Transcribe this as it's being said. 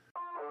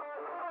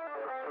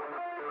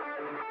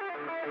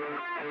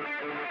Okay,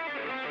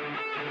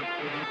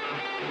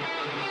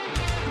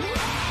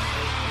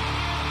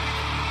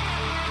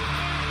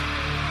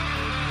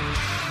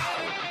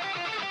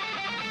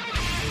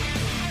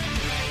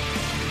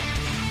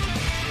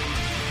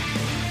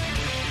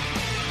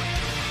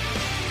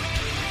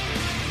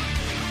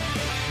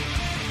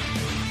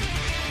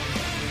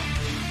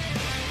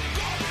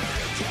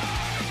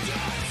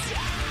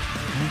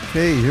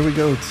 here we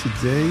go.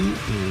 Today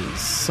is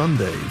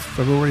Sunday,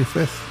 February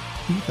 5th,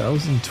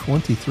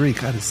 2023.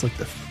 God, it's like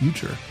the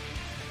future.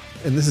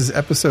 And this is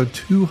episode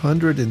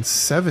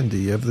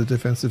 270 of the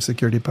Defensive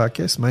Security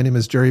Podcast. My name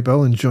is Jerry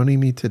Bell, and joining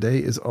me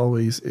today, as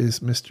always, is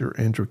Mr.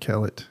 Andrew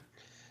Kellett.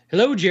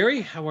 Hello,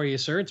 Jerry. How are you,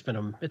 sir? It's been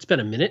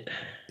a minute.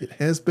 It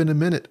has been a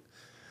minute.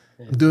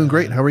 I'm doing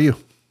great. How are you?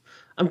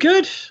 I'm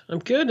good.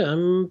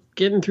 I'm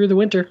getting through the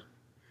winter.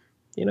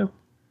 You know,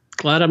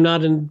 glad I'm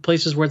not in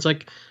places where it's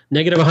like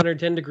negative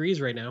 110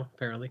 degrees right now,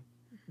 apparently.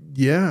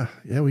 Yeah,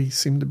 we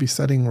seem to be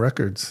setting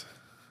records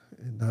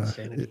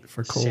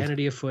for cold.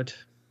 Sanity afoot,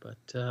 but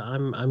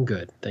I'm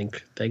good.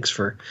 Thanks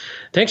for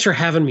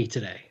having me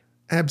today.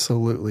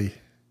 Absolutely.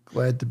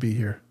 Glad to be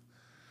here.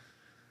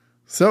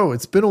 So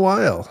it's been a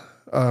while.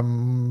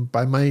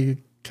 By my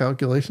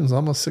calculations,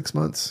 almost 6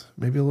 months,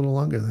 maybe a little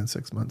longer than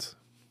 6 months.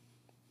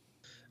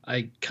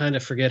 I kind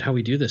of forget how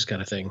we do this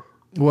kind of thing.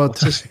 Well,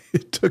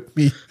 it took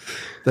me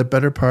the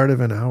better part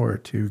of an hour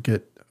to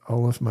get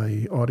all of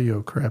my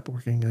audio crap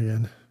working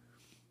again.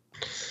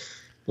 A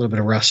little bit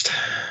of rust.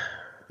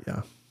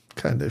 Yeah,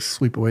 kind of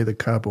sweep away the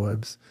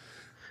cobwebs.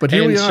 But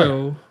here we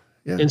are.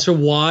 And so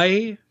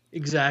why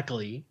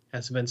exactly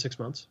has it been 6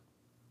 months?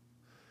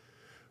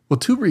 Well,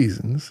 two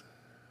reasons.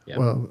 Yeah.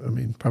 Well, I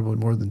mean, probably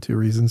more than two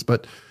reasons.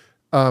 But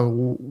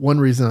one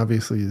reason,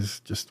 obviously, is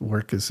just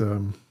work is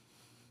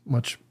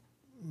much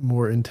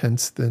more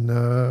intense than,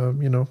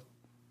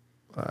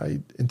 I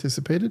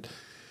anticipated.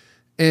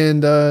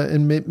 And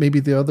maybe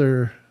the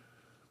other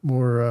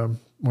more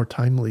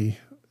timely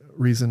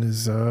reason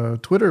is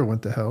Twitter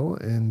went to hell,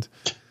 and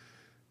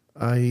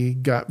I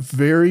got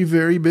very,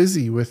 very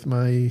busy with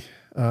my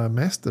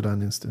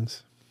Mastodon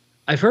instance.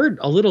 I've heard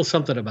a little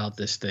something about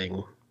this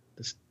thing,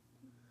 this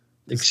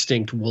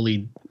extinct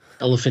woolly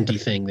elephanty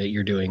thing that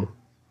you're doing.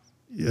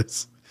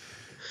 Yes.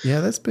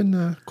 Yeah, that's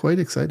been quite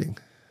exciting.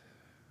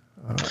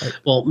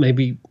 Well,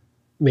 maybe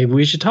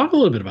we should talk a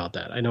little bit about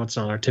that. I know it's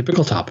not our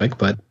typical topic,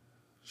 but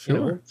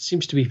sure. It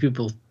seems to be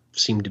people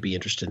seem to be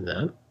interested in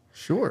that.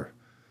 Sure.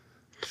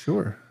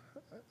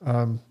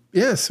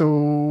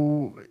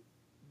 So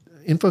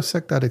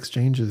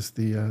infosec.exchange is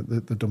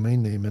the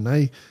domain name, and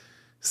I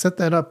set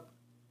that up.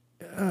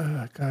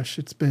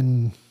 It's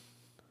been,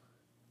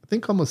 I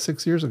think, almost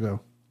 6 years ago.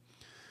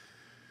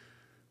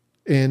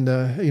 And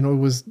it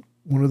was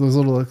one of those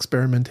little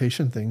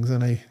experimentation things,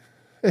 and I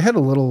had a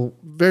little,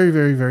 very,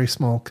 very, very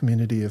small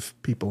community of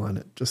people on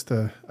it, just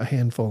a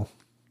handful,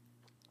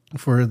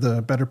 for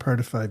the better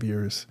part of 5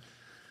 years,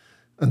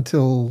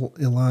 until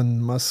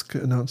Elon Musk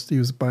announced he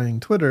was buying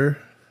Twitter,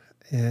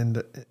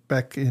 and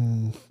back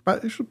in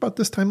about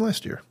this time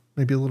last year,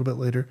 maybe a little bit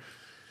later,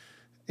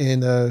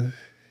 and there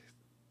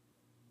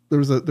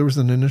was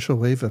an initial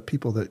wave of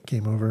people that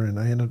came over, and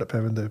I ended up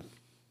having to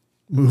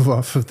move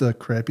off of the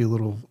crappy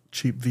little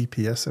cheap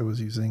VPS I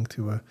was using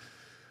to a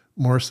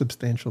more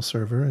substantial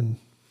server, and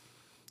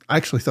I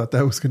actually thought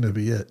that was going to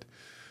be it.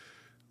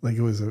 Like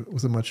it was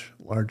a much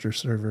larger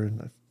server,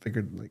 and I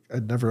figured like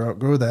I'd never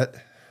outgrow that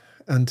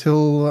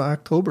until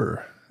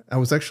October. I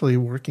was actually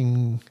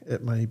working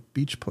at my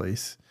beach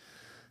place,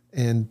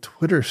 and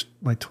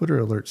my Twitter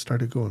alert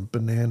started going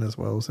bananas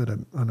while I was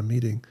on a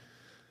meeting,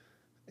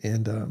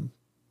 and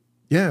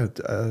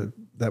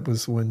that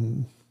was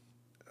when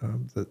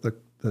the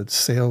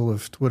sale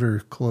of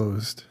Twitter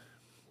closed,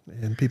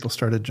 and people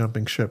started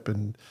jumping ship,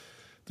 and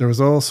there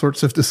was all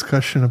sorts of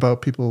discussion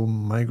about people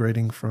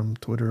migrating from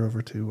Twitter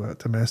over to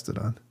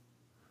Mastodon.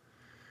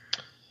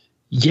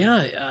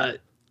 Yeah,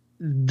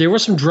 there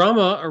was some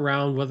drama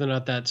around whether or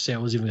not that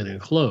sale was even going to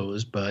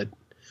close, but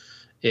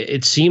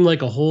it seemed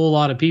like a whole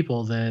lot of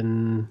people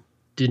then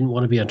didn't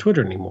want to be on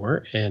Twitter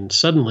anymore, and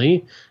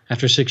suddenly,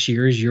 after 6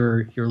 years,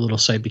 your little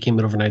site became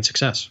an overnight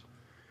success.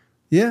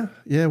 Yeah,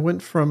 it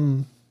went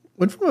from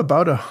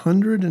about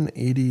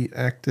 180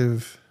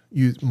 active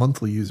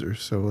monthly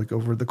users, so like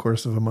over the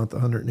course of a month,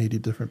 180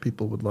 different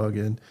people would log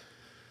in,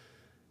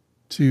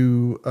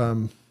 to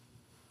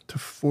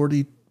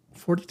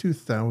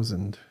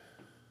 42,000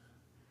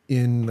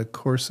 in the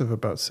course of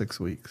about 6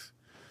 weeks.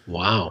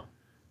 Wow.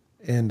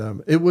 And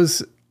it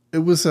was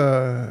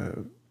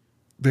a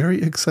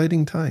very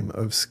exciting time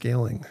of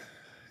scaling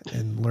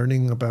and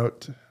learning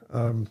about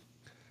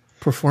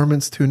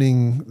performance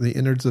tuning the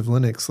innards of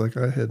Linux like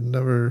I had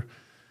never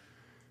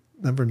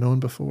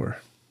known before.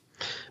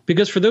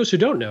 Because for those who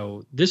don't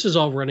know, this is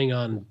all running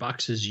on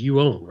boxes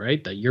you own,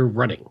 right? That you're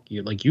running.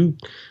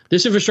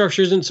 This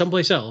infrastructure isn't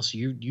someplace else.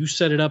 You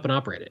set it up and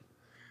operate it.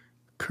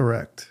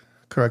 Correct.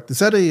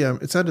 It's at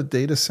a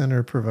data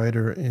center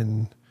provider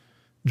in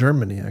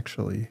Germany,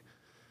 actually,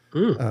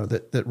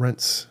 that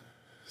rents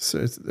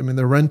So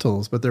they're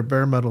rentals, but they're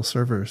bare metal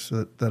servers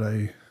that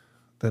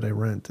I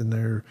rent,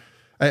 and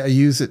I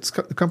use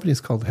the company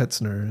is called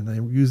Hetzner, and I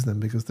use them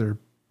because they're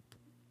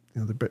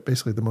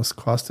basically the most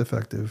cost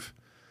effective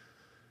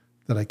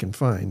that I can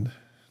find.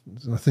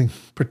 There's nothing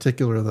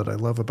particular that I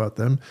love about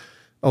them,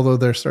 although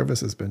their service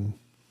has been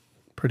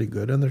pretty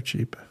good and they're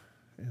cheap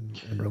and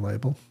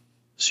reliable.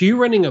 So you're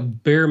renting a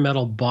bare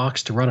metal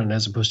box to run it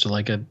as opposed to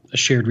like a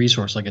shared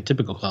resource like a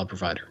typical cloud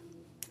provider.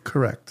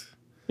 Correct.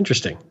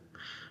 Interesting.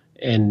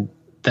 And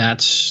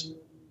that's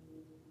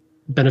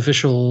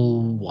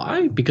beneficial.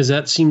 Why? Because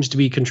that seems to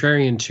be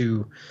contrarian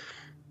to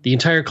the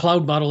entire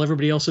cloud model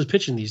everybody else is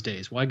pitching these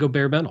days. Why go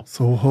bare metal?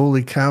 So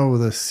holy cow,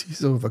 the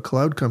CISO of a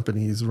cloud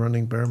company is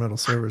running bare metal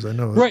servers. I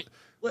know. Right.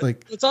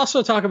 Let's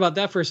also talk about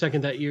that for a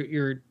second, that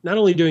you're not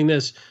only doing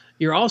this,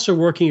 you're also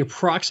working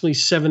approximately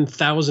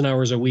 7,000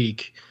 hours a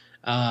week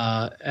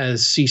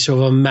as CISO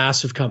of a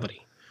massive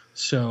company.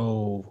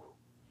 So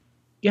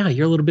yeah,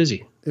 you're a little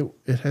busy.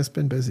 It has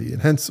been busy,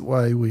 and hence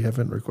why we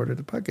haven't recorded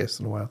a podcast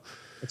in a while.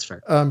 That's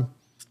fair.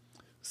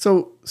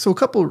 So a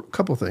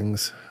couple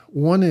things.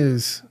 One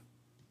is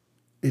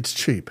it's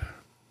cheap,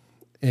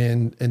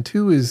 and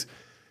two is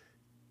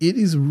it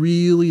is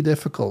really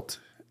difficult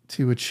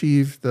to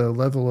achieve the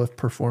level of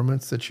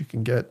performance that you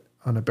can get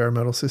on a bare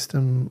metal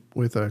system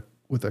with a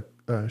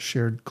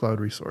shared cloud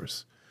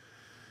resource.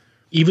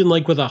 Even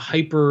like with a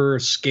hyper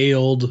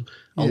scaled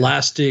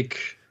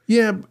elastic.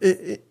 Yeah.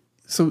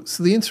 So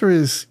the answer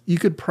is you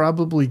could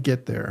probably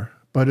get there,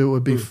 but it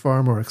would be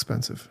far more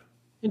expensive.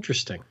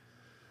 Interesting.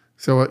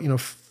 So,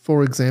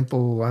 for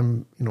example,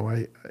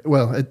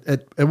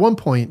 at one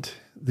point,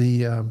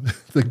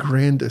 the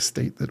grand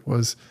estate that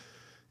was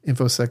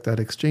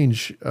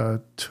infosec.exchange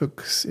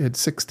had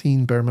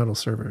 16 bare metal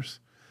servers.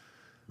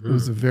 It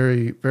was a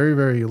very, very,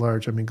 very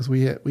large. Because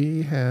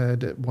we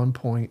had at one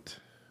point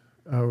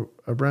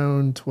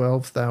around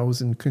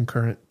 12,000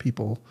 concurrent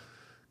people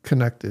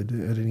connected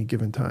at any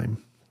given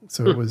time.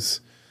 So it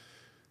was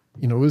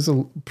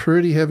a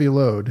pretty heavy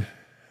load,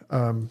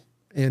 and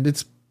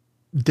it's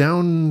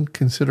down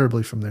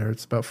considerably from there.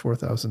 It's about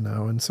 4,000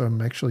 now, and so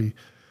I'm actually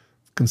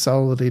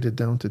consolidated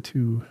down to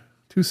two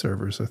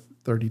servers, a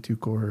 32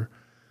 core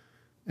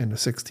and a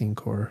 16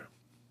 core,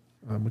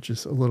 which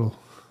is a little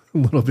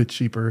bit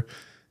cheaper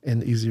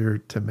and easier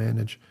to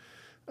manage.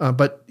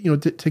 But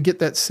to get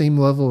that same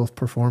level of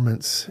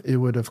performance, it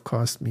would have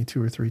cost me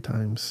 2 or 3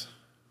 times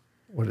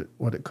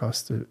what it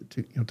costs to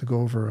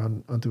go over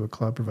onto a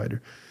cloud provider.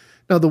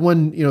 Now the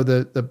one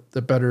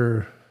the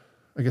better,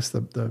 I guess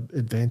the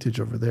advantage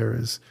over there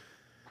is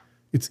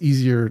it's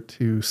easier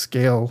to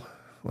scale.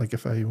 Like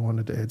if I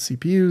wanted to add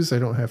CPUs, I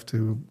don't have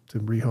to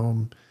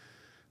rehome,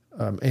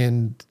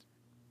 and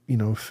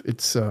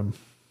it's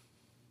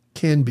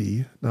can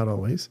be, not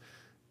always,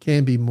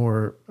 can be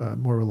more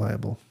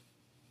reliable.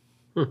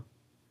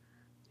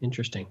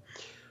 Interesting.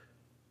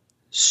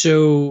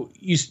 So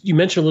you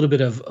mentioned a little bit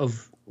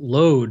of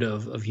load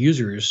of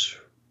users.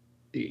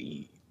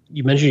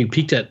 You mentioned you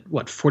peaked at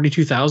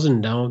 42,000.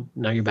 Now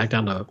you're back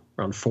down to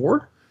around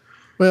 4.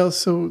 Well,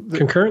 so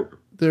concurrent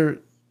there's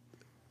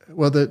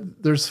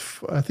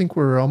I think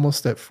we're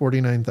almost at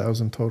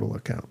 49,000 total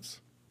accounts.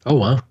 Oh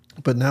wow!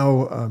 But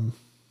now,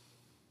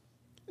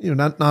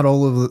 not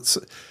all of it.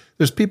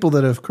 There's people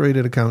that have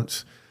created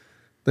accounts.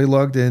 They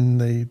logged in,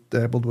 they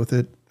dabbled with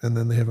it, and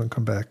then they haven't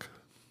come back.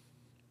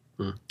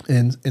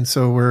 And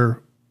so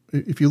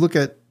if you look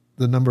at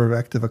the number of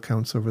active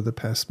accounts over the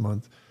past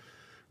month,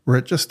 we're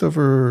at just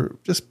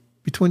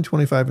between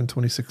 25 and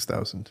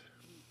 26,000.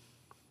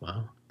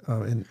 Wow.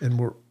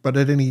 But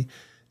at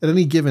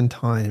any given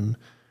time,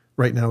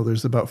 right now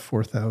there's about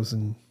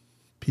 4,000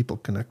 people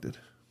connected.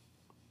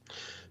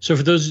 So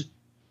for those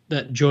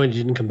that joined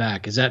and didn't come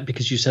back, is that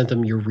because you sent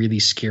them your really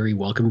scary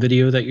welcome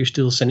video that you're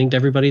still sending to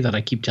everybody that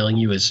I keep telling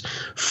you is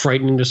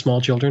frightening to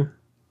small children?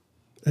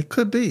 It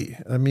could be.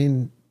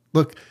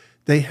 Look,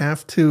 they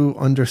have to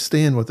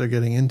understand what they're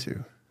getting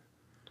into.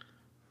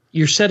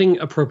 You're setting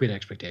appropriate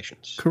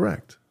expectations.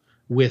 Correct.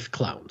 With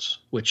clowns,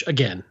 which,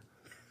 again,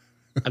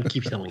 I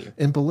keep telling you.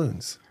 And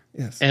balloons,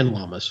 yes. And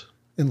llamas.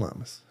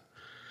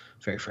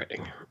 Very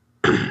frightening.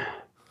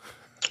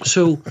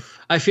 So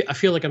I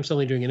feel like I'm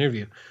suddenly doing an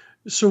interview.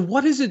 So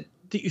what is it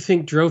that you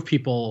think drove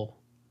people,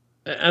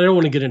 I don't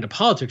want to get into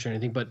politics or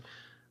anything, but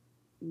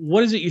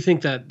what is it you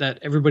think that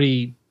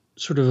everybody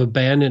sort of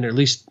abandoned, or at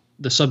least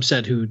the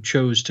subset who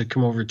chose to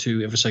come over to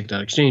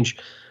infosec.exchange,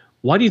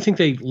 why do you think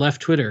they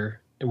left Twitter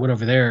and went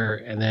over there,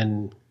 and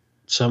then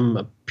some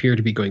appear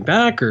to be going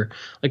back? Or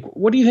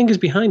what do you think is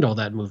behind all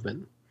that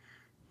movement?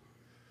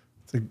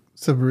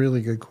 It's a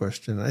really good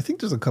question. I think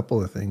there's a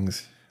couple of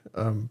things.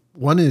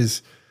 One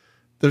is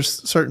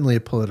there's certainly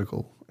a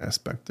political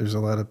aspect. There's a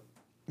lot of,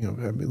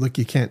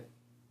 you can't,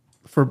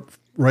 for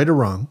right or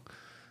wrong,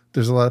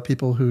 there's a lot of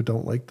people who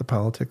don't like the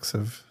politics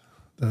of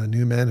the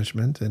new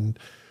management, and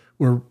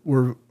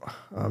we're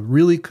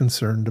really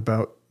concerned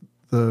about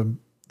the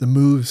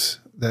moves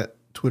that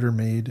Twitter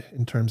made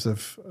in terms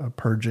of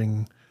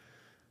purging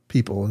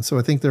people. And so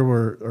I think there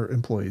were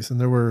employees, and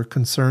there were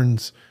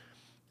concerns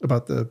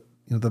about the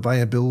the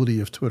viability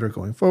of Twitter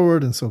going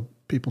forward, and so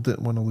people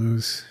didn't want to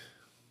lose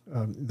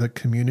the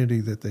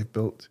community that they've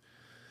built.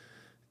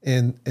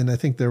 And I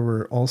think there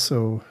were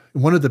also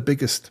one of the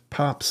biggest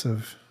pops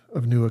of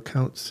new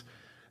accounts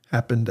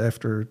happened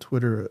after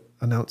Twitter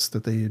announced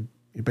that they had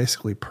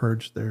basically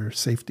purged their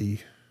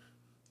safety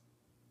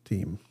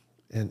team,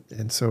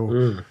 and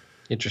so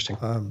interesting.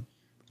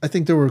 I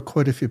think there were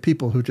quite a few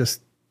people who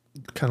just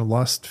kind of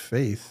lost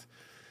faith,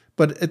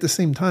 but at the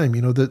same time,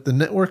 the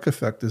network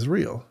effect is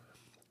real,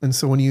 and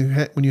so when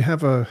you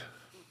have a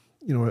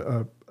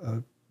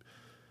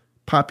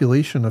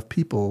population of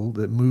people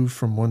that move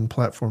from one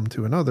platform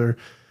to another,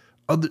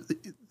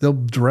 they'll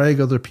drag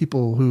other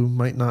people who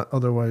might not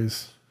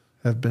otherwise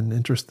have been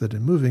interested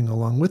in moving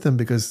along with them,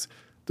 because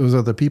those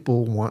other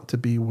people want to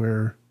be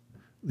where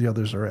the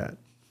others are at.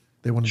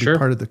 They want to be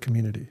part of the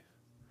community.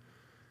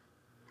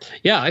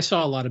 Yeah, I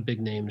saw a lot of big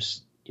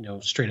names,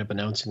 straight up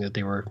announcing that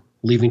they were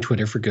leaving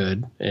Twitter for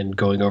good and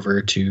going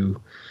over to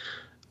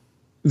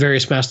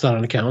various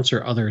Mastodon accounts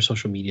or other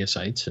social media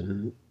sites.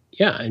 And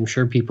yeah, I'm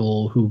sure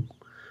people who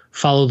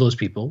follow those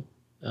people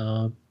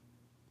were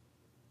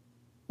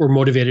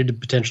motivated to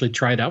potentially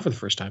try it out for the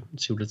first time and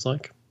see what it's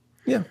like.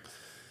 Yeah.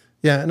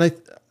 Yeah. And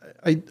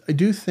I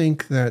do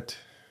think that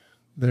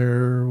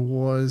there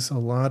was a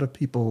lot of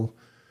people,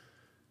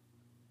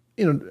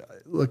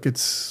 look,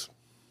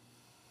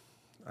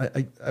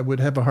 I would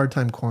have a hard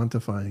time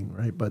quantifying,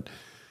 right? But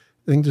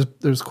I think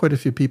there's quite a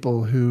few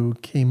people who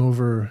came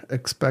over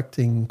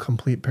expecting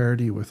complete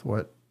parity with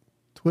what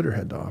Twitter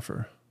had to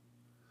offer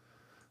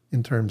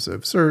in terms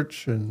of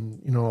search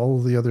and, all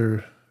of the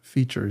other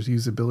features,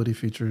 usability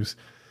features,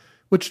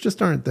 which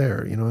just aren't there,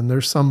 and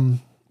there's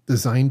some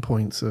design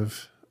points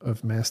of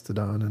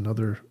Mastodon and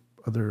other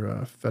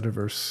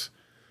Fediverse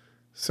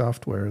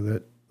software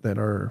that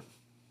are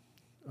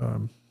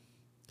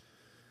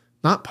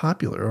not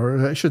popular,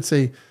 or I should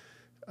say,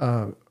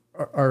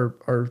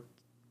 are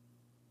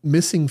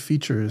missing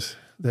features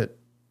that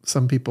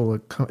some people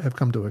have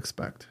come to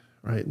expect,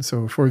 right? And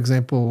so, for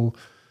example,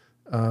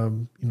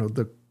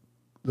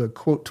 the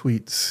quote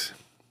tweets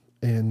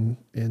and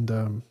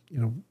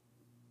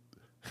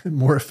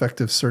more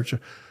effective search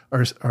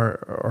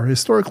are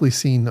historically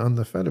seen on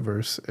the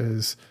Fediverse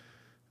as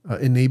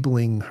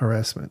enabling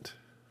harassment,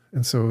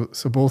 and so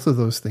both of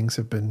those things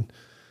have been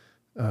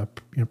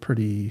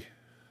pretty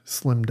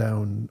slimmed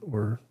down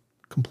or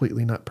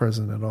completely not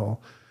present at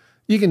all.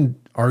 You can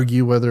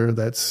argue whether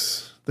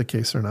that's the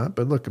case or not,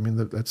 but look, I mean,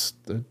 that's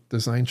the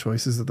design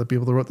choices of the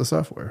people that wrote the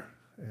software,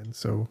 and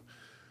so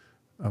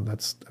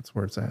that's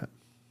where it's at.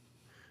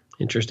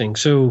 Interesting.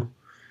 So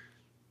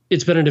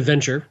it's been an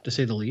adventure, to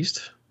say the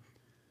least.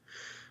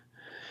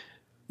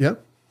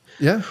 Yep.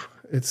 Yeah.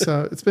 It's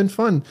been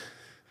fun.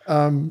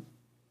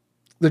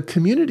 The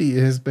community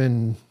has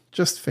been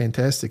just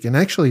fantastic. And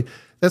actually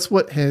that's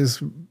what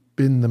has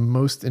been the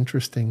most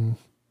interesting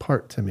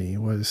part to me,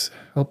 was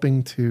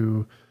helping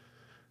to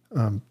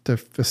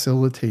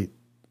facilitate,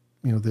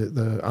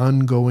 the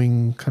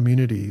ongoing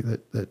community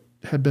that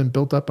had been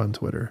built up on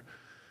Twitter.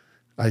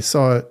 I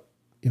saw it,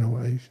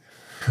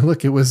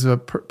 it was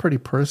pretty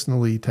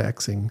personally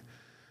taxing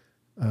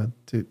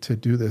to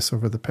do this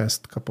over the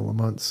past couple of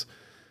months.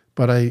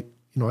 But I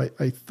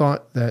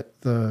thought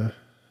that the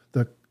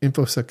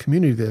InfoSec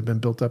community that had been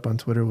built up on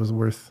Twitter was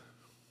worth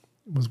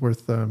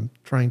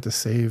trying to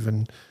save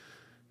and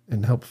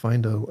help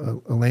find a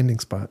landing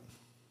spot.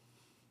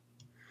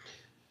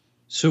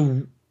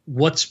 So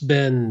what's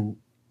been,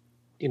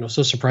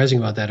 so surprising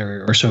about that,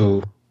 or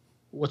so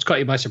what's caught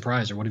you by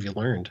surprise, or what have you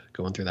learned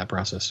going through that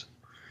process?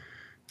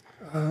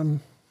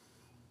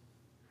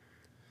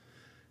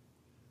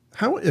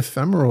 How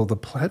ephemeral the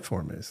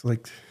platform is.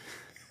 Like,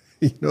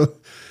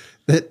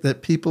 that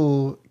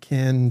people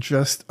can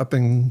just up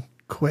and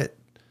quit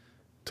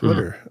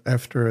Twitter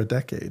after a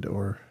decade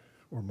or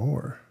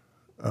more.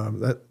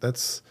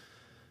 That's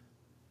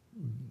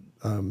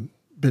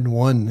been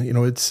one.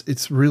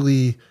 It's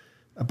really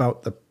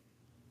about the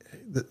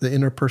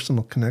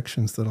interpersonal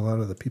connections that a lot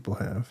of the people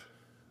have.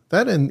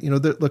 That, and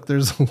look,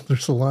 there's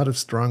a lot of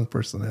strong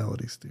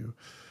personalities too,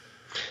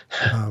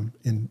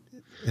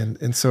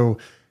 and so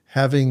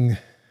having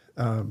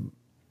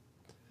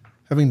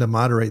to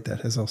moderate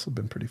that has also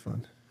been pretty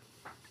fun.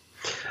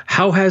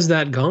 How has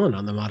that gone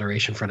on the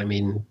moderation front? I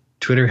mean,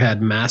 Twitter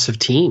had massive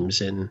teams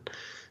and,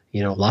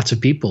 lots of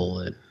people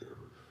and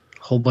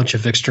a whole bunch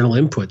of external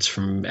inputs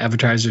from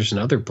advertisers and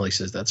other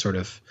places that sort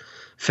of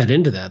fed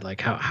into that.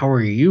 Like, how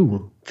are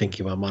you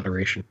thinking about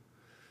moderation?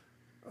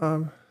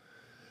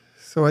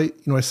 So I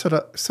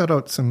set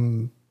out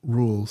some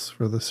rules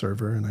for the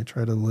server, and I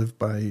try to live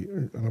by,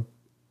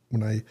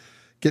 when I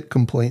get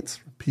complaints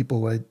from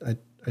people, I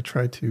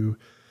try to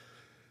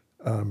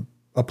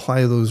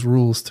apply those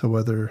rules to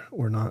whether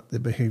or not the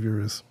behavior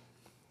is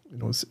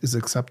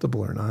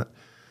acceptable or not.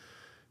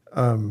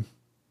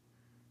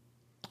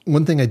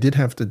 One thing I did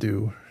have to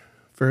do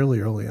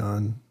fairly early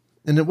on,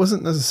 and it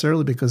wasn't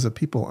necessarily because of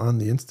people on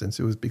the instance,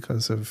 it was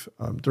because of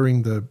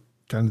during the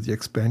kind of the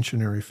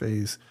expansionary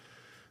phase,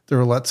 there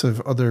were lots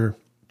of other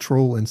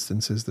troll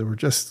instances that were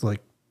just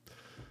like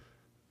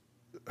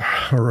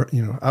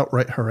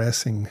outright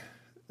harassing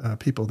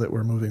people that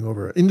were moving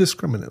over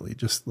indiscriminately,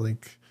 just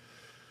like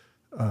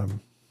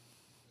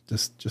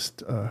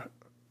just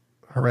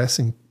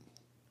harassing,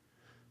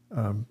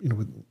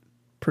 with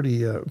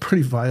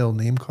pretty vile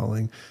name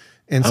calling,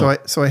 and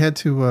so I had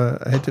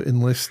to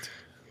enlist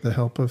the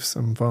help of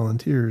some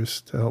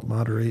volunteers to help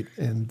moderate,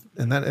 and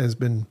that has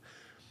been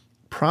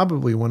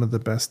probably one of the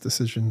best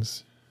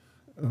decisions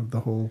of the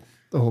whole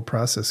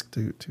process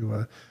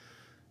to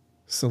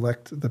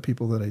select the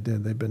people that I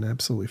did. They've been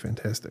absolutely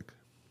fantastic.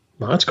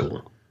 Well, that's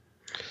cool.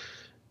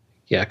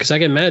 Yeah, because I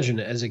can imagine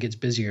as it gets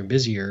busier and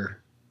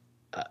busier,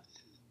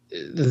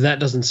 that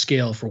doesn't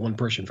scale for one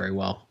person very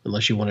well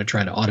unless you want to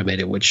try to automate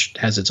it, which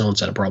has its own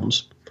set of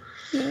problems.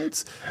 Yeah,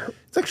 it's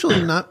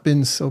actually not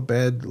been so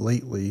bad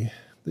lately.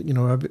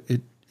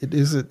 It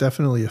is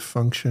definitely a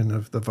function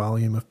of the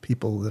volume of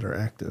people that are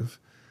active.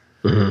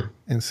 Mm-hmm.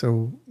 And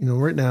so,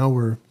 right now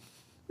we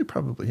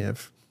probably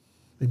have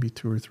maybe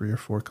 2 or 3 or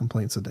 4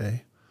 complaints a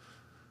day.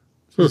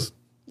 It's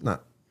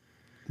not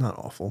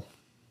awful.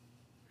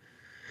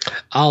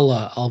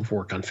 I'll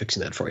work on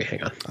fixing that for you.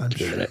 Hang on. I'm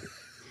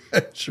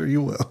sure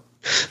you will.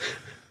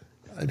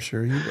 I'm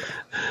sure you will.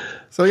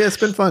 So yeah, it's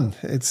been fun.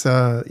 It's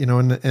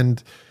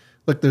and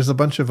look, there's a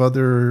bunch of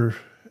other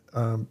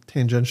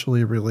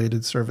tangentially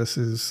related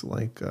services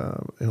like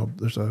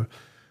there's a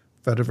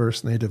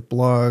Fediverse native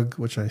blog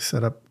which I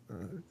set up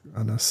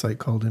on a site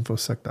called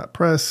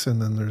infosec.press,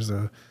 and then there's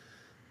a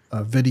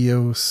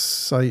video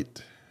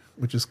site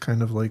which is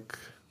kind of like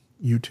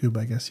YouTube,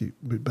 I guess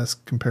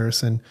best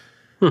comparison.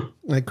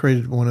 I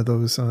created one of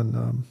those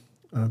on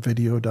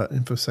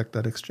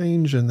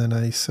video.infosec.exchange, and then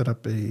I set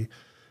up a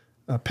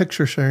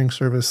picture sharing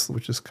service,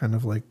 which is kind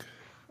of like,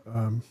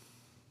 I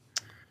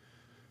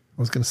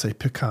was going to say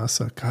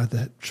Picasa. God,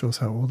 that shows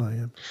how old I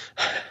am.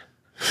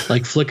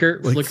 Like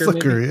Flickr? Like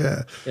Flickr, maybe?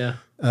 Yeah. Yeah.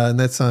 And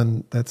that's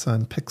on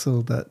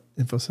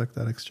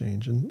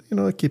pixel.infosec.exchange. And,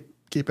 I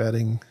keep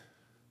adding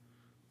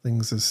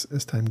things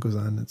as time goes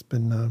on. It's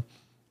been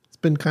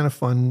kind of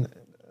fun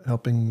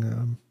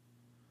helping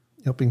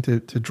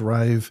to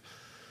drive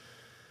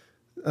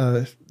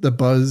the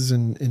buzz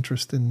and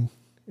interest in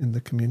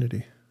the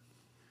community.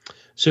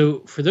 So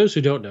for those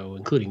who don't know,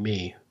 including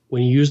me,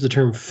 when you use the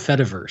term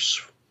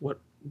Fediverse, what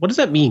does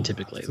that mean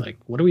typically? Like,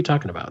 what are we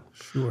talking about?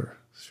 Sure.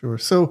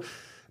 So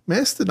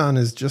Mastodon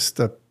is just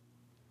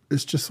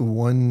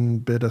one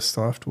bit of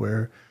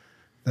software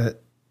that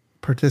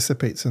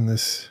participates in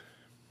this.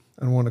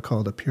 I don't want to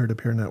call it a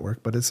peer-to-peer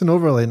network, but it's an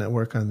overlay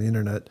network on the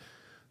internet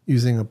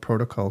using a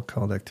protocol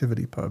called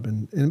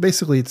ActivityPub. And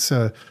basically it's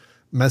a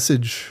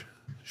message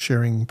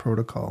sharing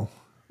protocol,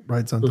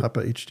 rides on top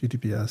of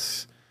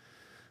HTTPS.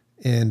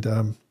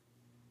 And,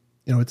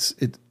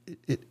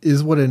 it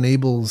is what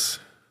enables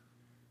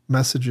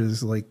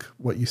messages like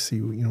what you see,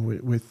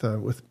 with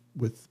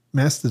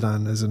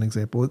Mastodon as an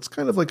example. It's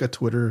kind of like a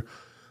Twitter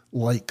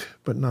like,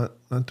 but not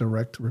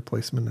direct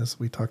replacement as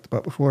we talked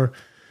about before.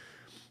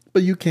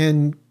 But you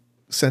can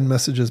send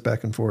messages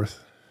back and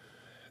forth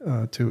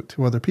to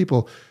other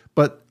people.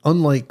 But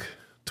unlike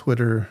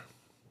Twitter,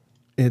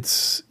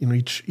 it's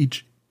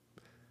each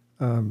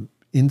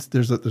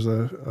there's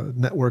a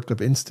network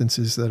of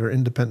instances that are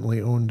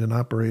independently owned and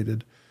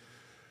operated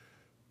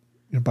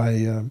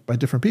by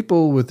different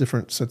people with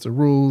different sets of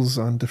rules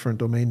on different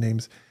domain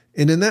names.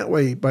 And in that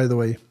way, by the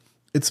way,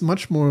 it's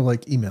much more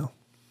like email.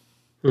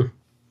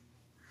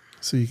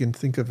 So you can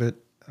think of it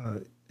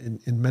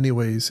in many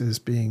ways as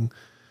being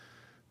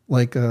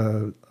like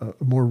a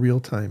more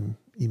real-time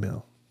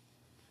email.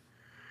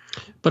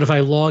 But if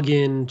I log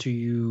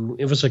into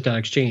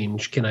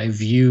infosec.exchange, can I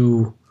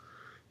view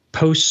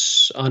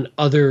posts on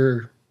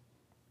other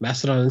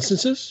Mastodon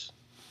instances?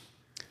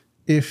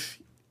 If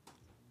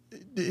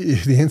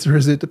the answer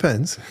is it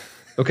depends.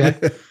 Okay.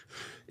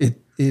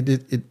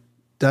 It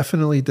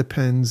definitely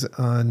depends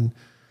on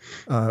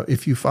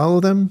if you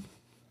follow them,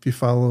 if you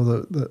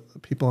follow the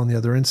people on the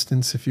other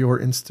instance, if your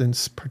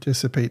instance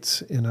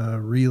participates in a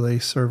relay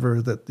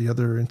server that the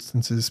other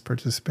instances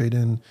participate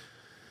in,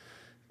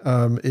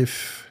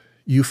 if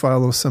you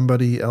follow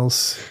somebody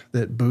else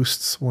that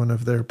boosts one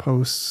of their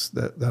posts,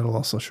 that'll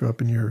also show up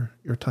in your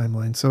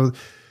timeline. So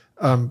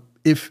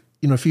if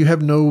you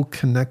have no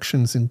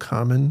connections in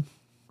common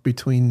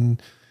between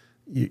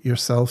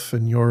yourself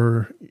and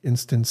your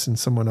instance and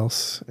someone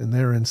else in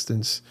their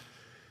instance,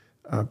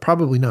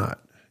 probably not.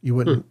 You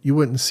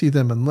wouldn't see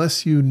them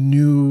unless you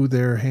knew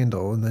their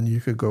handle, and then you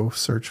could go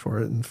search for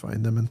it and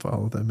find them and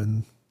follow them,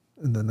 and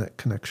then that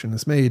connection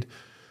is made.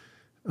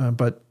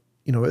 But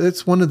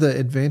it's one of the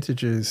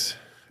advantages.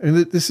 I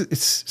mean,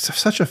 it's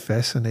such a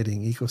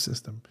fascinating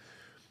ecosystem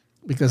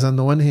because on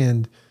the one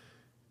hand,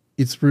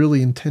 it's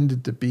really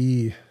intended to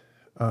be,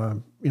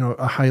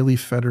 a highly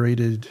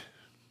federated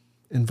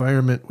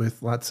environment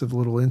with lots of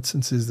little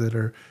instances that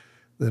are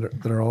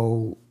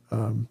all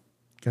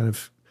kind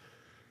of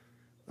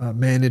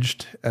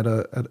managed at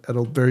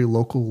a very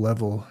local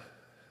level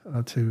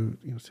to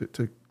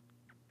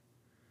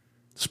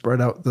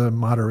spread out the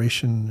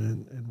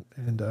moderation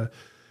and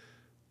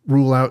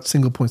rule out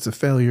single points of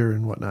failure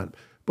and whatnot.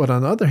 But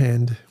on the other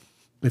hand,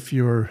 if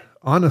you're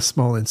on a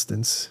small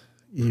instance,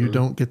 you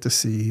don't get to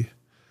see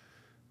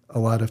a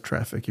lot of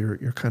traffic.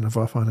 You're kind of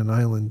off on an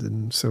island,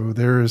 and so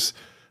there's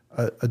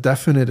a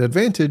definite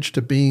advantage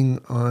to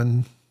being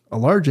on a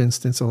large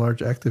instance, a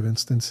large active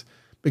instance,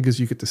 because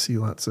you get to see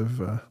lots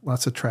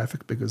of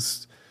traffic,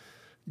 because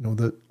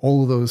that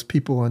all of those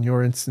people on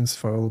your instance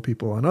follow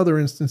people on other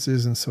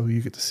instances, and so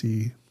you get to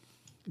see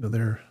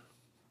their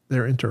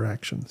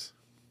interactions.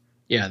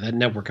 Yeah, that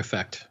network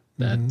effect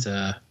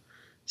that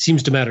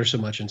seems to matter so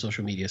much in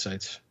social media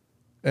sites.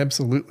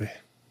 Absolutely.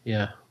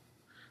 Yeah,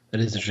 that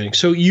is interesting.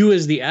 So you,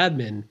 as the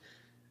admin,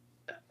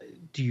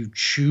 do you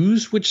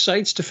choose which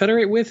sites to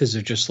federate with? Is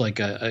it just like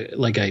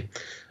a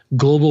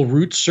global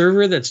root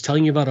server that's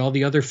telling you about all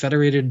the other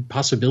federated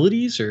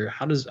possibilities, or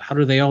how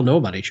do they all know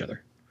about each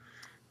other?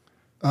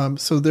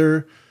 So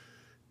there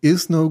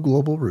is no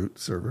global root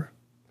server.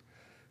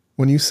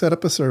 When you set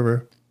up a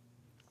server,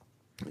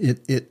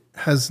 it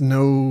has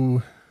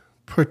no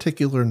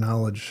particular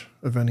knowledge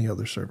of any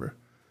other server.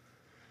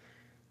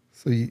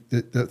 So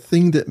the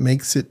thing that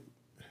makes it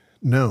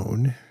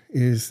known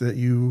is that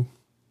you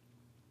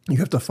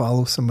have to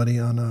follow somebody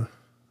on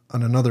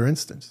another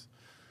instance.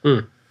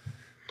 And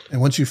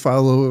once you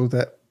follow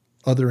that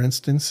other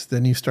instance,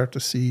 then you start to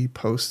see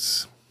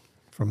posts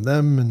from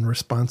them and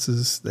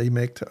responses they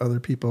make to other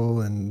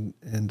people, and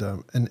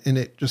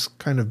it just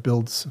kind of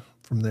builds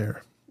from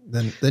there.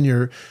 Then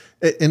you're,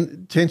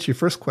 and to answer your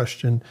first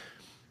question,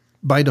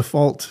 by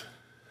default,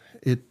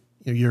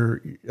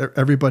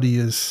 everybody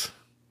is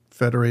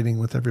federating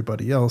with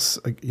everybody else.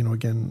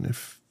 Again,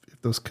 if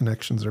those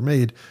connections are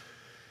made,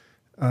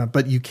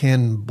 but you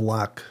can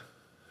block.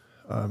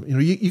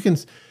 You can.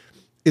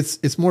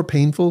 It's more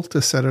painful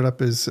to set it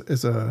up as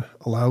a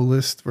allow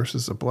list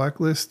versus a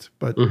blacklist,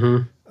 but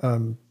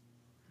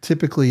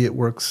typically it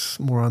works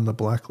more on the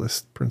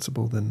blacklist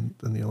principle than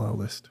the allow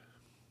list.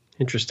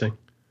 Interesting.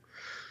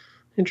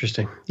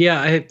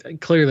 Yeah,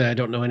 clearly I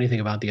don't know anything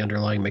about the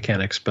underlying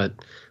mechanics, but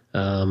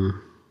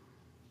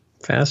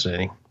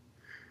fascinating.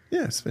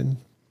 Yeah, it's been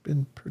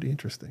pretty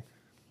interesting.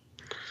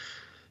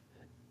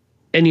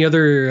 Any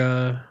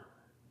other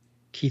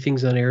key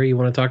things in that area you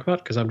want to talk about?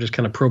 Because I'm just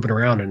kind of probing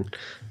around, and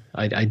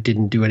I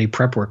didn't do any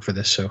prep work for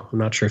this, so I'm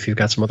not sure if you've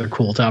got some other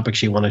cool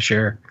topics you want to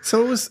share.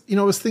 So I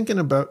was thinking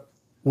about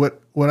what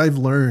I've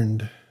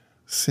learned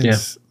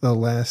since the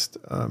last.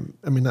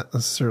 Not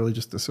necessarily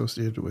just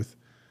associated with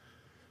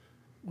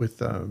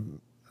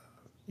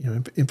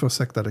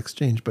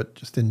infosec.exchange, but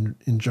just in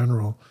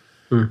general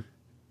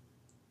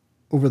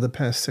over the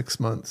past 6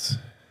 months.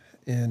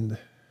 And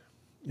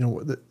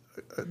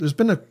there's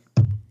been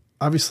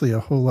obviously a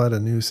whole lot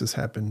of news has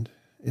happened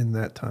in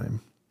that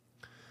time,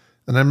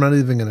 and I'm not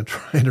even going to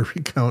try to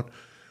recount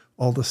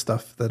all the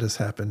stuff that has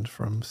happened,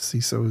 from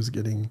CISOs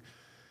getting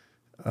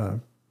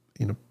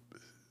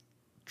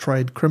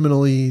tried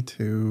criminally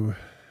to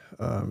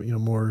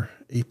more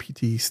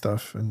APT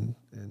stuff, and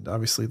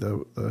obviously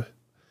the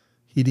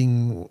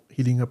heating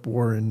up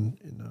war in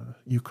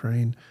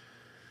Ukraine.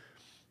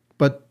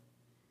 But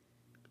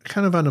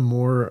kind of on a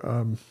more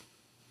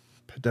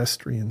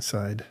pedestrian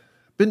side,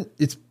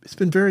 it's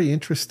been very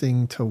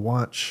interesting to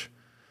watch.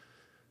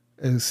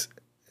 As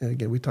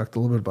again, we talked a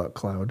little bit about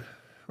cloud,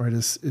 right?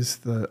 As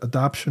the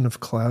adoption of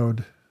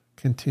cloud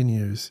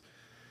continues,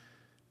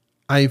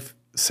 I've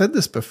said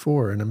this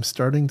before, and I'm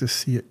starting to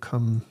see it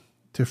come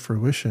to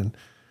fruition.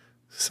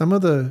 Some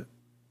of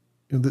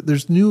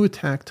there's new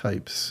attack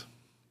types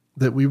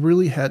that we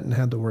really hadn't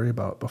had to worry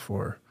about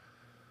before,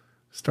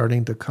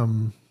 starting to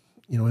come,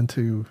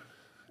 into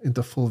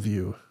full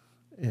view.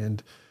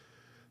 And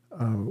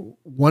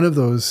one of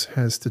those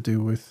has to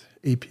do with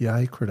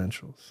API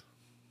credentials.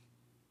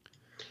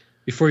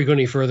 Before you go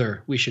any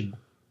further, we should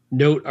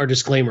note our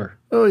disclaimer.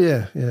 Oh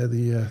yeah.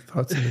 The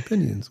thoughts and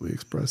opinions we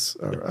express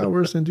are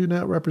ours and do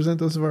not represent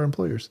those of our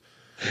employers.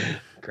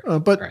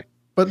 But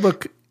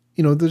look,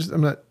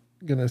 I'm not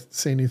going to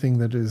say anything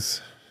that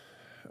is,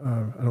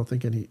 I don't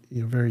think any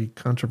very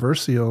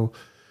controversial,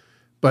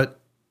 but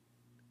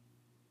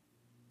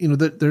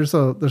there's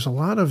a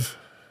lot of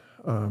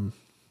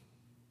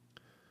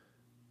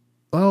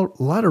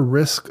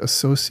risk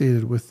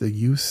associated with the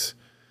use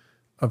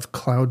of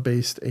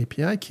cloud-based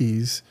API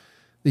keys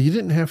that you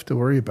didn't have to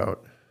worry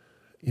about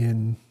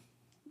in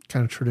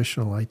kind of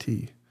traditional IT.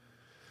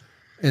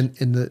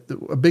 And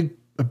a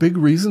big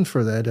reason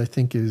for that, I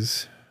think,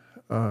 is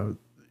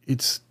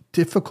it's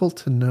difficult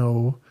to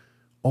know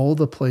all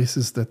the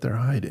places that they're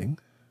hiding.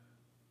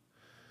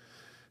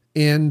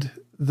 And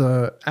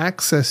the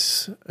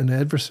access an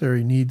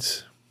adversary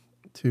needs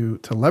to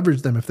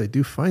leverage them, if they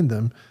do find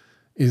them,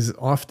 is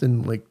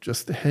often like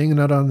just hanging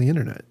out on the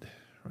internet.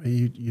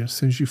 Right? As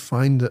soon as you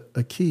find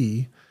a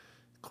key,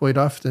 quite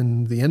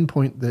often the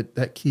endpoint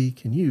that key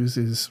can use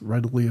is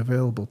readily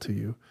available to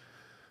you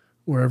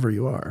wherever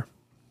you are.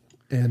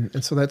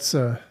 And so that's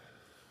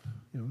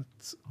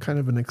it's kind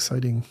of an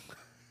exciting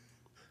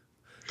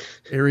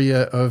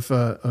area of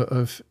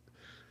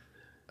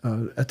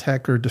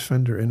attacker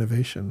defender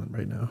innovation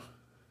right now.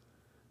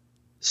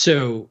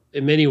 So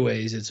in many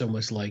ways, it's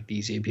almost like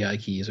these API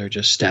keys are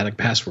just static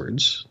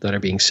passwords that are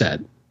being set.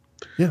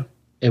 Yeah.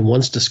 And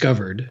once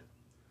discovered,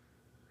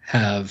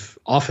 have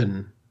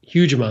often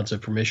huge amounts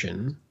of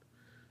permission.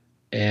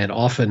 And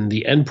often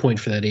the endpoint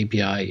for that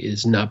API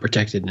is not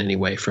protected in any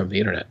way from the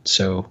internet.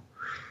 So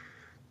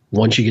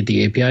once you get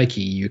the API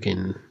key, you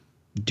can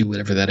do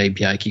whatever that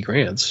API key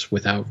grants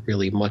without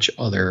really much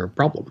other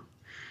problem.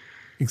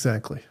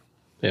 Exactly.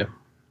 Yeah.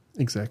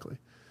 Exactly.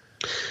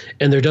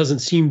 And there doesn't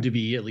seem to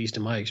be, at least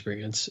in my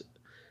experience,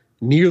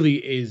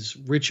 nearly as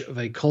rich of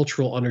a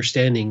cultural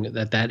understanding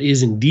that that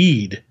is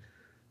indeed,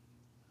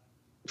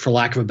 for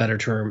lack of a better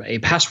term, a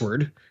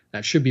password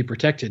that should be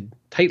protected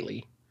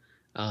tightly,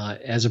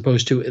 as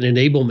opposed to an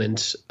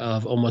enablement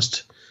of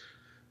almost,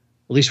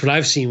 at least what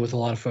I've seen with a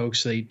lot of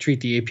folks, they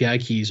treat the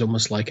API keys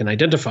almost like an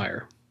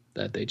identifier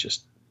that they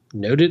just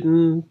note it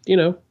in,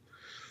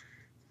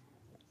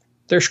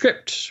 their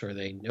script, or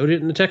they note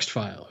it in a text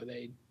file, or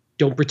they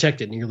don't protect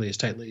it nearly as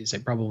tightly as they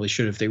probably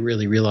should if they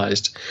really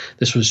realized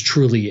this was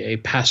truly a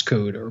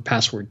passcode or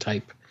password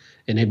type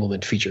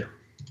enablement feature.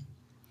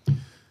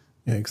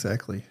 Yeah,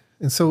 exactly.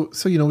 And so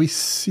we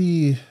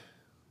see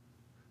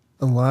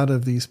a lot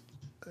of this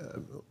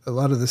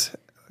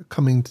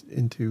coming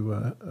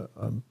into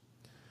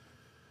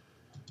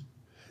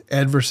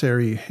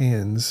adversary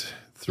hands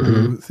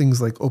through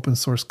things like open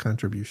source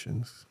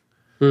contributions.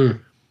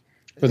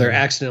 Where they're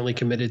accidentally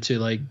committed to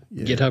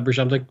GitHub or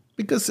something.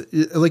 Because,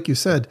 like you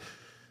said,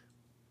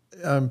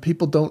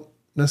 people don't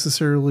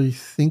necessarily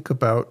think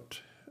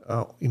about,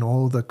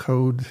 all the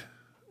code,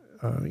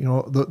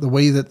 the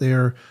way that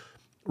they're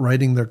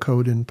writing their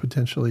code and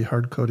potentially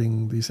hard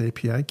coding these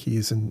API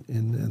keys and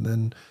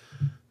then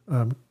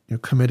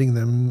committing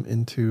them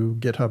into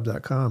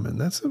GitHub.com, and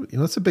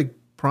that's a big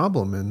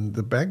problem. And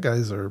the bad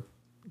guys are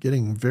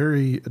getting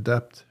very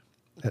adept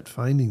at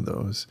finding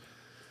those.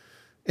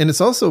 And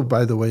it's also,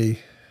 by the way,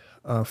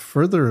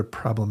 further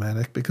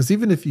problematic because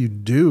even if you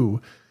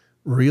do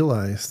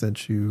realize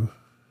that you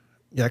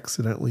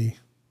accidentally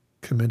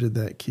committed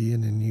that key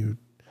and then you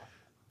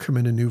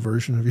commit a new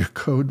version of your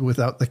code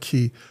without the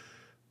key,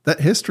 that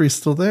history is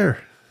still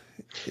there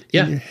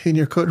in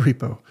your code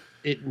repo.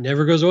 It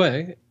never goes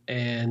away.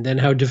 And then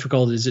how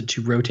difficult is it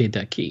to rotate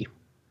that key?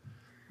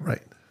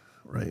 Right.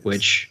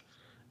 Which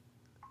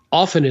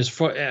often is,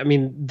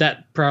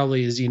 that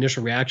probably is the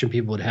initial reaction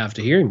people would have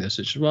to hearing this.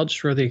 It's, well,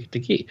 just rotate the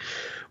key.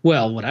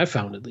 Well, what I've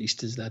found at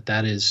least is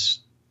that is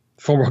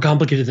far more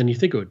complicated than you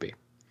think it would be.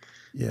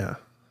 Yeah.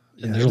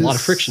 And there's a lot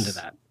of friction to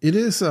that. It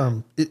is.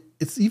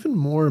 It's even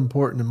more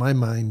important in my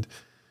mind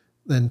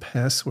than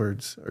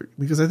passwords,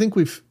 because I think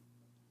we've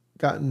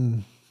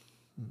gotten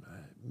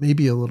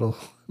maybe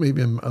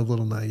I'm a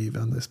little naive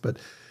on this, but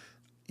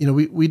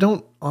we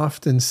don't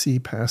often see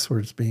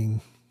passwords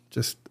being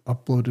just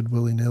uploaded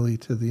willy-nilly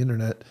to the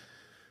internet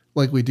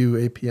like we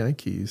do API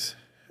keys.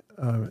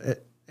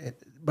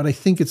 But I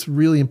think it's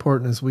really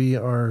important as we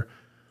are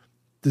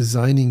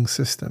designing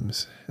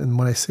systems. And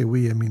when I say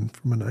we, I mean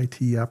from an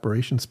IT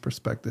operations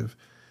perspective,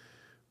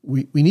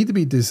 we need to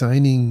be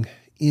designing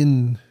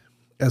in,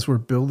 as we're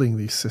building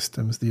these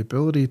systems, the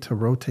ability to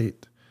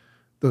rotate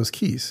those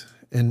keys.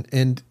 And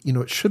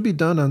it should be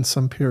done on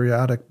some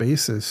periodic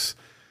basis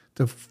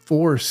to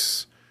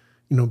force,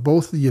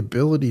 both the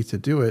ability to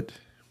do it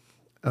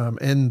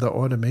and the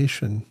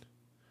automation,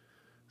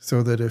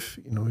 so that if,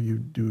 you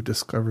do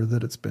discover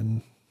that it's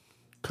been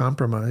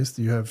compromised,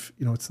 you have,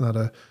 it's not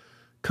a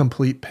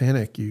complete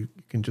panic. You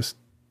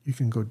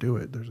can go do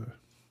it.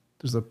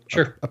 There's a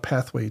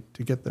pathway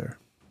to get there.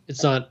 It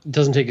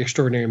doesn't take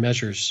extraordinary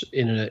measures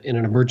in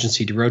an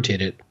emergency to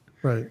rotate it.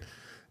 Right.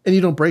 And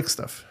you don't break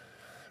stuff.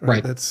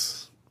 Right.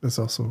 That's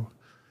also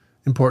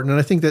important. And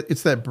I think that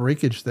it's that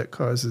breakage that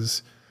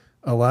causes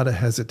a lot of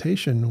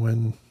hesitation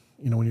when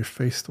you're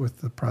faced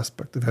with the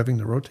prospect of having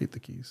to rotate the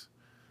keys.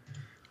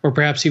 Or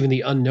perhaps even the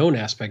unknown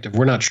aspect of,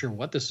 we're not sure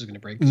what this is going to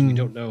break because we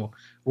don't know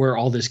where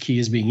all this key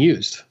is being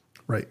used.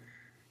 Right.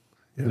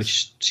 Yes.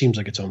 Which seems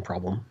like its own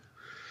problem.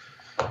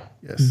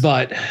 Yes.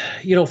 But,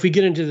 if we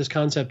get into this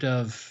concept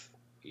of,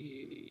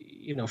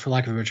 for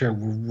lack of a better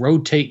term,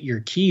 rotate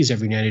your keys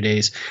every 90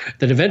 days,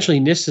 then eventually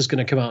NIST is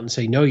going to come out and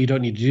say, no, you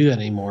don't need to do that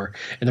anymore.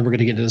 And then we're going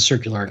to get into the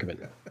circular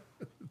argument.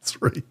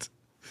 That's right.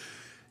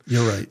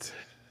 You're right.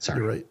 Sorry.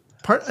 You're right.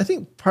 I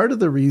think part of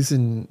the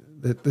reason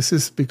that this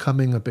is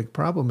becoming a big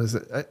problem is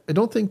that I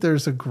don't think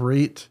there's a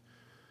great,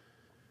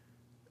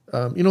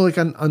 like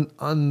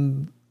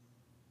on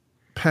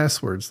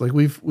passwords, like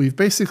we've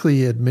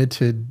basically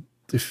admitted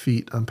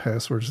defeat on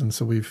passwords. And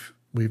so we've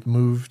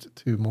moved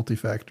to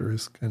multi-factor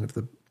as kind of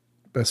the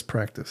best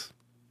practice,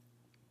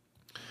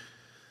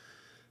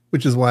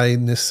 which is why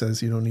NIST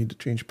says you don't need to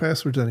change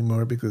passwords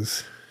anymore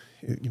because,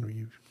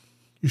 you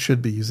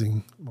should be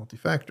using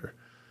multi-factor.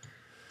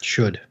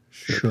 Should.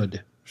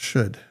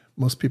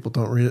 Most people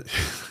don't read it.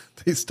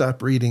 They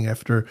stop reading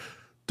after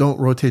don't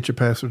rotate your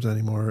passwords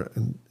anymore.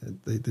 And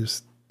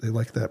they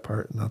like that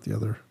part, not the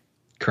other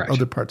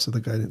parts of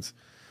the guidance.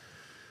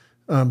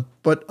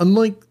 But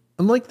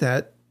unlike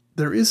that,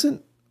 there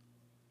isn't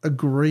a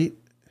great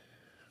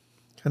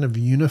kind of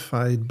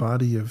unified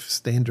body of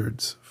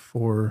standards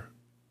for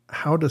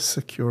how to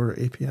secure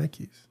API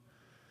keys.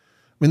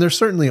 I mean, there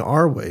certainly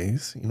are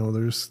ways.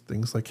 There's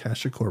things like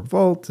HashiCorp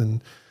Vault,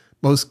 and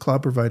most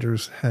cloud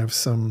providers have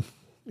some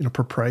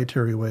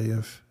proprietary way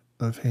of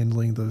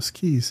handling those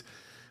keys,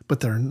 but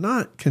they're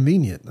not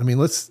convenient. I mean,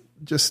 it's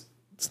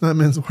not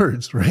men's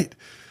words, right?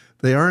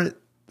 They aren't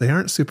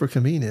super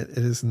convenient. It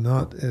is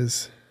not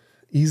as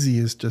easy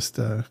as just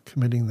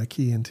committing the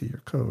key into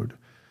your code.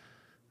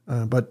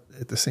 But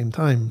at the same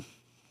time,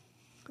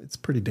 it's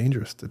pretty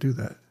dangerous to do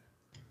that.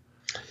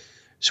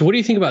 So what do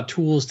you think about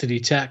tools to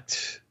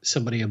detect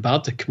somebody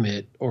about to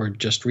commit or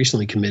just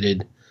recently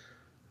committed,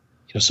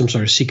 some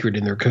sort of secret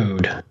in their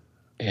code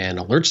and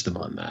alerts them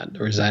on that?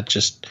 Or is that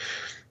just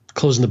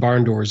closing the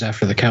barn doors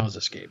after the cow has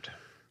escaped?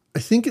 I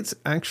think it's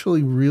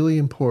actually really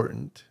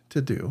important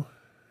to do.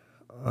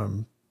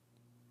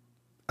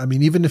 I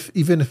mean, even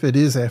if it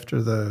is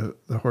after the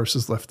horse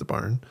has left the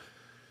barn,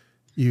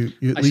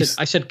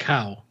 I said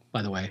cow,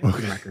 by the way, for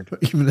the record.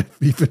 even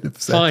if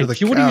it's fine. After the if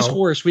you cow, want to use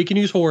horse, we can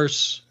use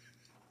horse.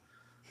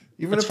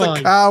 Even That's if the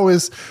fine. cow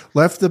has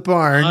left the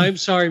barn. I'm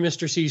sorry,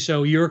 Mr.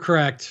 CISO, you're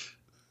correct.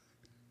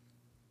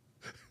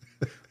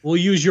 We'll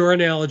use your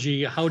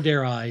analogy. How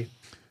dare I?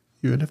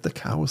 Even if the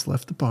cow has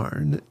left the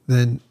barn,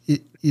 then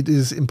it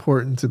is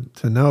important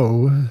to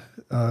know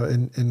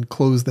and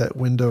close that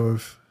window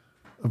of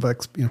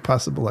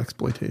possible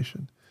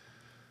exploitation.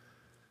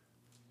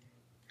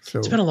 So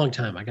It's been a long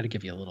time. I got to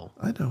give you a little.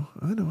 I know.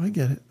 I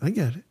get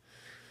it.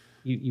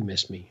 You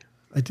missed me.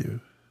 I do.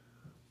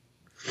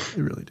 I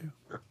really do.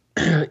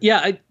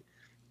 Yeah,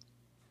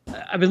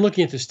 I've been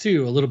looking at this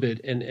too a little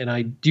bit, and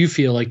I do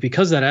feel like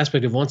because that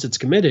aspect of once it's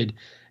committed,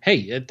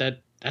 hey,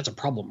 that's a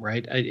problem,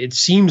 right? It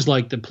seems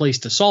like the place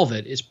to solve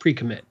it is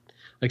pre-commit,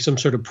 like some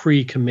sort of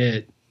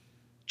pre-commit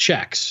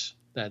checks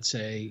that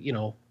say,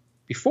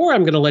 before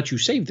I'm going to let you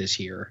save this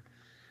here,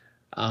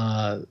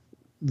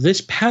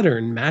 this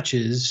pattern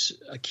matches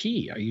a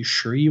key. Are you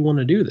sure you want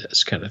to do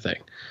this kind of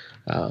thing?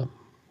 Yeah.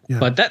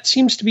 But that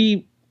seems to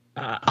be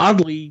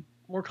oddly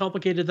more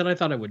complicated than I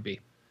thought it would be.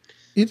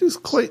 It is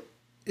quite.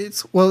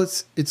 It's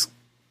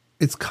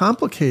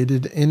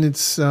complicated, and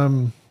it's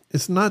not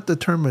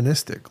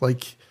deterministic.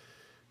 Like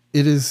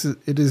it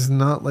is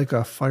not like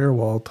a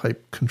firewall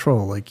type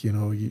control. Like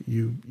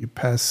you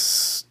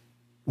pass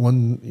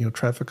one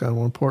traffic on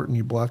one port and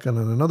you block it on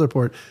another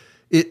port.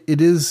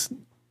 It's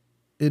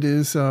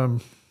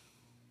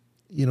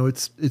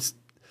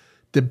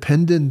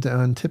dependent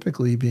on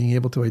typically being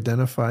able to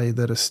identify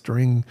that a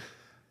string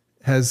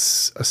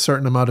has a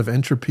certain amount of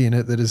entropy in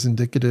it that is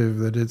indicative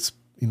that it's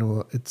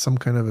some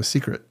kind of a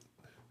secret.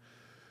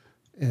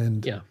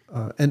 And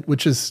and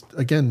which is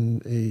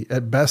again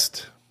at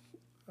best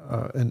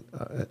an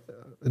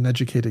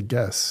educated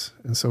guess,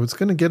 and so it's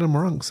going to get them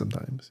wrong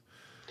sometimes.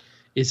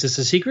 Is this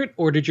a secret,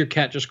 or did your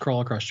cat just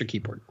crawl across your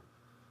keyboard?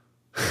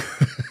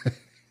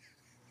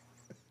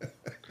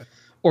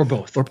 Or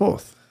both? Or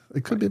both.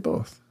 It could be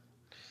both.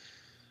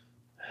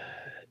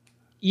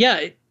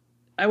 Yeah,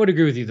 I would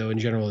agree with you, though, in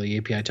general, the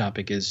API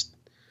topic is,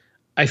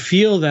 I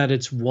feel that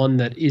it's one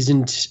that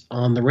isn't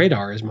on the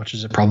radar as much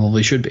as it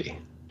probably should be.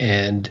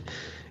 And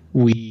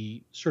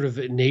we sort of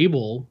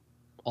enable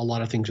a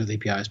lot of things with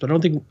APIs, but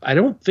I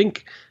don't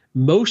think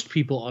most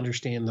people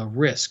understand the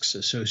risks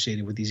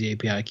associated with these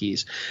API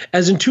keys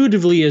as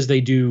intuitively as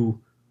they do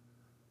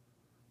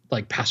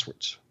like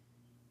passwords.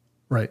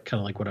 Right. Kind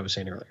of like what I was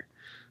saying earlier.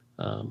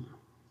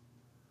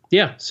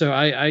 Yeah, so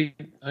I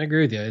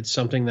agree with you. It's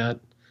something that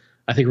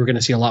I think we're going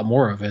to see a lot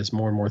more of as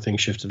more and more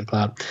things shift to the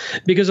cloud,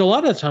 because a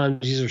lot of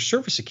times these are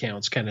service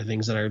accounts kind of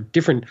things that are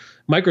different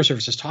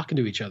microservices talking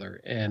to each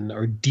other and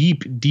are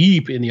deep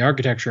in the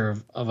architecture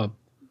of a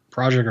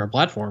project or a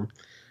platform,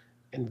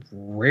 and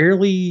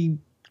rarely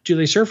do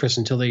they surface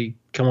until they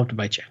come up to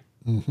bite you.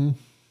 Mm-hmm.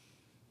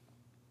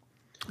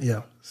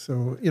 Yeah.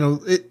 So,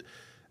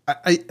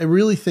 I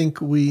really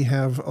think we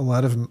have a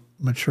lot of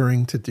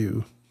maturing to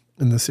do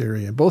in this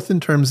area, both in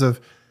terms of,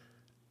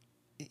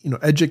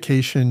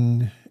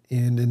 education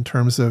and in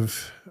terms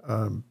of,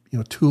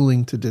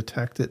 tooling to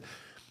detect it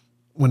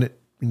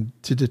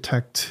to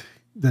detect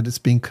that it's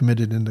being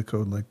committed into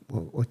code, like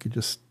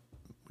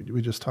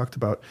we just talked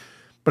about.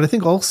 But I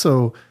think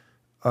also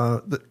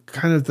the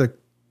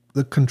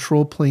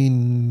control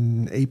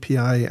plane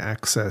API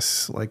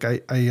access. Like I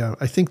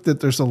think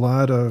that there's a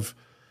lot of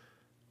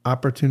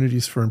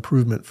opportunities for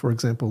improvement. For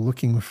example,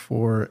 looking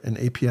for an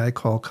API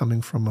call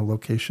coming from a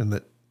location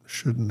that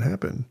shouldn't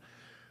happen,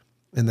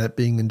 and that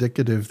being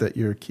indicative that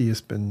your key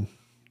has been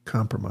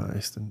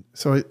compromised. And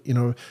so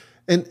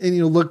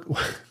look,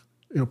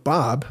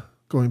 Bob,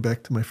 going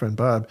back to my friend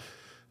Bob,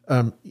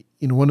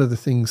 one of the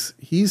things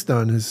he's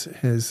done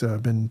has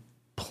been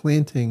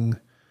planting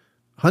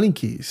honey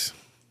keys.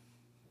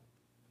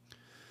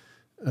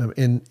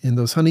 And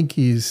those honey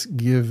keys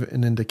give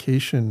an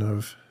indication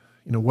of,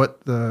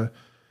 what the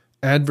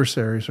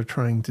adversaries are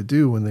trying to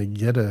do when they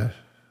get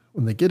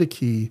a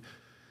key,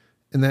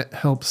 and that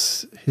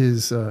helps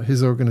his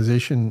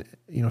organization,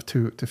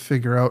 to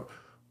figure out,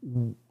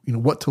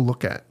 what to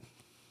look at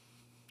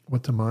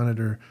what to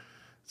monitor.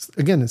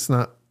 Again, it's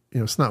not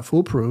it's not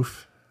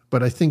foolproof,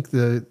 but I think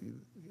the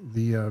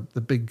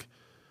big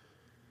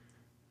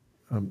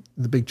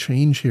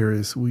change here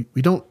is we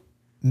don't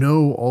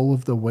know all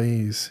of the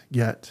ways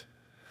yet,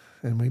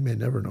 and we may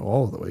never know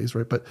all of the ways,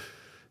 right? But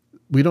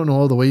we don't know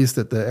all the ways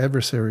that the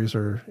adversaries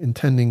are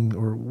intending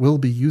or will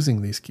be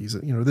using these keys.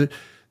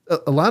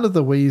 A lot of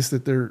the ways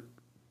that they're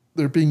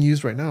being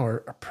used right now are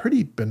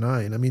pretty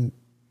benign. I mean,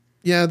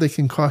 yeah, they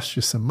can cost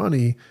you some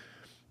money,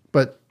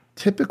 but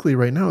typically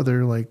right now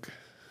they're like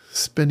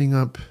spinning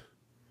up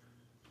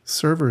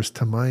servers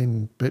to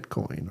mine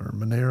Bitcoin or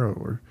Monero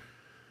or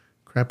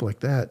crap like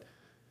that.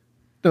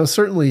 Now,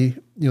 certainly,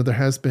 there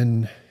has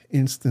been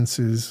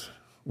instances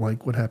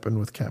like what happened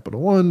with Capital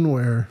One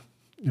where,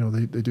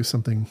 they do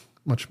something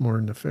much more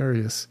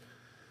nefarious.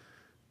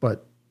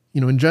 But,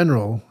 in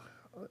general,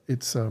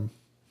 it's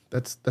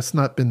that's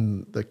not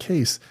been the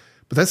case.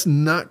 But that's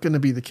not going to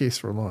be the case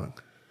for long.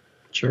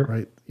 Sure.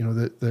 Right?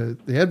 The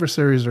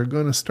adversaries are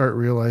going to start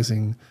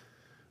realizing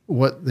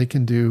what they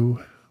can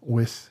do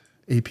with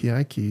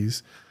API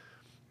keys,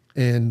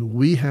 and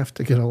we have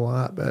to get a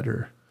lot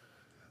better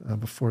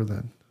before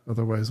then.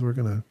 Otherwise, we're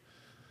gonna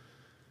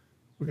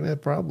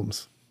have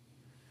problems.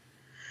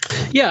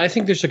 Yeah, I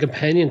think there's a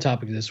companion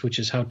topic to this, which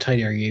is how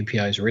tight are your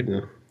APIs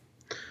written.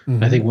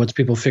 Mm-hmm. I think once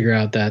people figure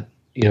out that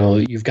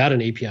you've got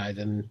an API,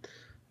 then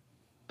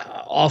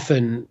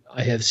often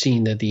I have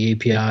seen that the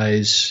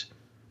APIs,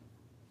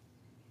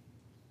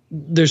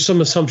 there's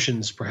some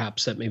assumptions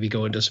perhaps that maybe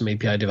go into some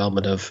API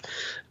development of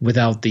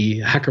without the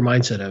hacker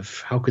mindset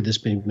of how could this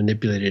be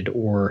manipulated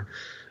or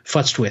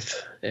futzed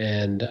with.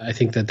 And I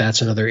think that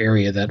that's another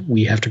area that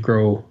we have to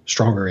grow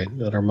stronger in,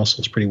 that our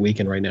muscle is pretty weak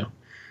in right now.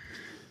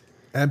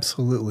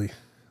 Absolutely.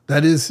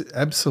 That is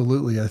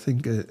absolutely, I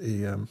think,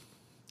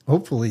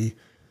 hopefully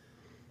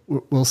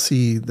we'll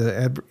see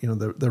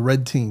the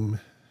red team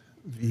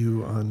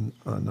view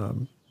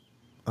on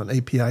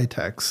API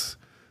attacks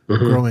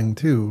growing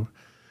too.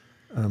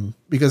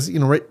 Because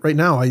right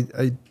now I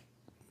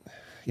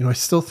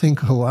still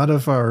think a lot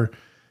of our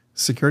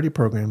security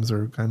programs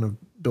are kind of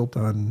built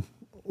on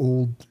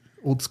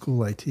old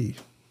school IT. And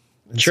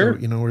sure.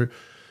 So, we're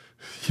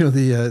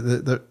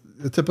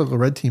the typical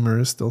red teamer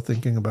is still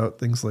thinking about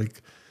things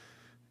like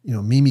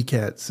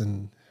Mimikatz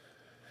and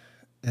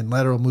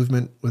lateral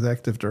movement with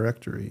Active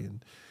Directory,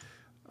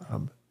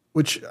 and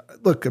which,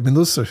 look, I mean,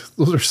 those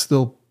are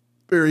still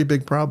very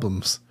big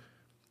problems,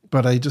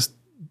 but I just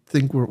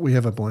think we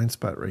have a blind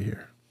spot right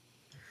here.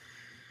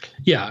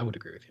 Yeah, I would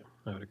agree with you.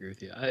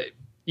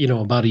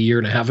 About a year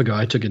and a half ago,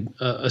 I took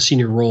a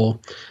senior role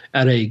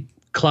at a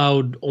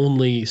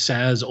cloud-only,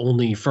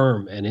 SaaS-only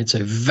firm, and it's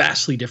a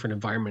vastly different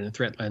environment and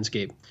threat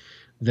landscape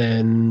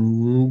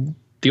than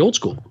the old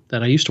school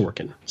that I used to work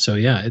in. So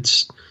yeah,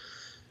 it's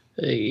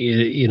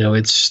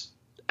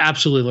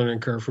absolutely learning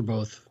curve for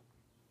both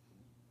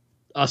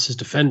us as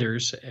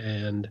defenders,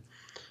 and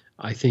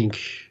I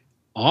think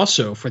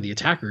also for the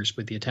attackers.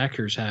 But the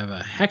attackers have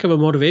a heck of a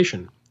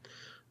motivation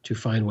to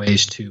find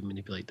ways to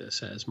manipulate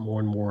this as more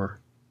and more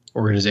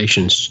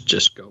organizations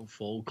just go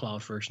full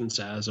cloud first and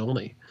SaaS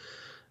only.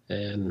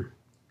 And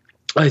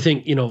I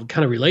think,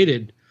 kind of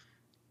related,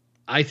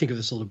 I think of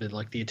this a little bit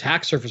like the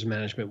attack surface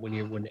management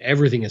when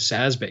everything is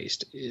SaaS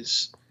based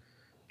is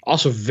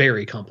also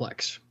very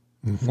complex,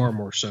 far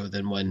more so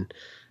than when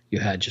you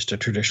had just a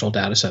traditional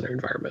data center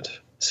environment.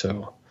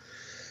 So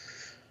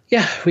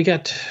yeah, we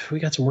got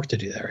some work to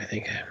do there, I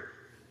think.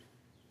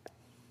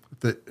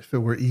 If it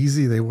were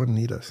easy, they wouldn't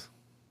need us.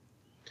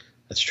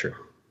 That's true.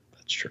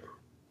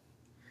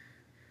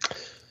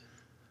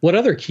 What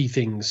other key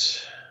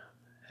things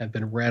have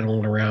been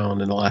rattling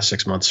around in the last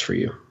 6 months for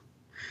you?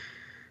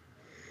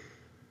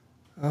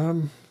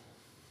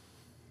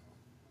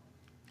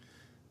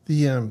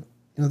 The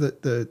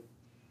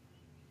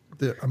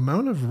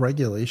amount of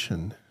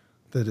regulation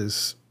that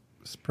is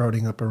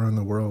sprouting up around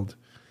the world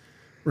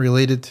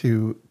related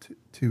to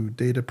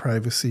data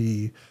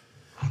privacy,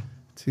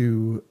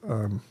 to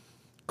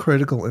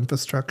critical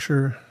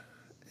infrastructure,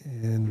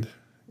 and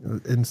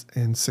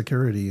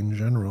security in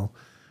general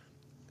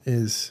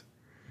is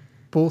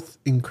both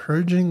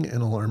encouraging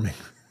and alarming.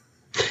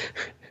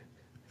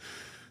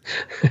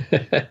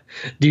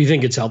 Do you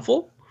think it's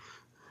helpful?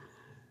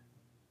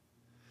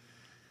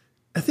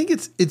 I think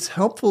it's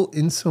helpful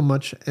in so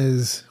much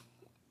as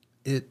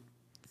it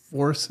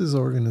forces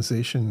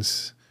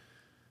organizations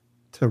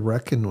to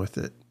reckon with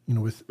it.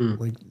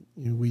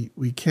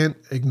 We can't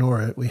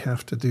ignore it. We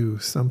have to do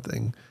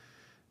something.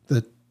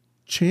 The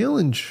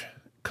challenge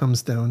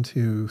comes down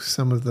to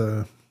some of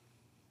the,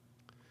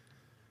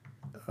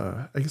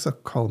 I guess I'll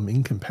call them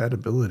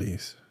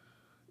incompatibilities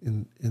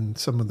in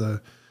some of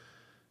the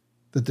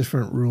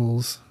different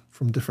rules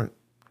from different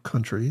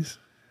countries.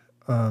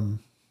 A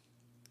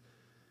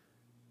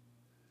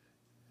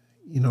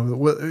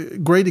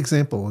great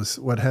example is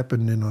what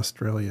happened in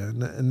Australia.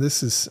 And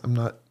this is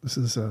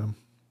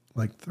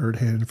like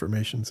third-hand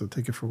information, so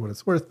take it for what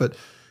it's worth. But,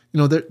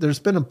 there's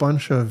been a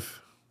bunch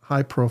of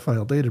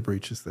high-profile data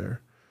breaches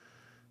there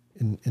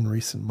in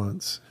recent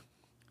months.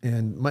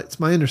 And it's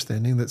my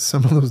understanding that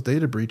some of those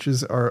data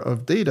breaches are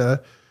of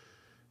data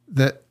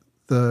that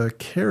the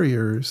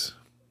carriers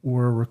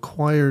were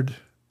required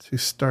to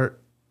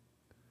start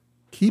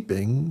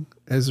keeping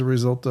as a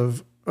result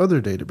of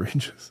other data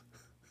breaches.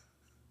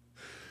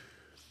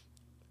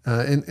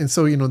 And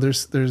so,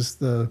 there's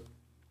the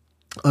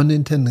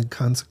unintended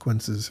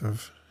consequences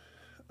of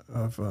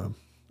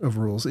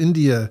rules.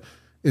 India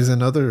is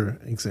another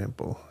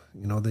example.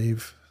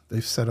 They've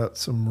set out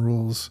some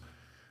rules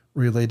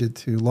related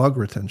to log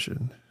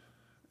retention,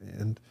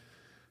 and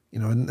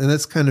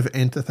that's kind of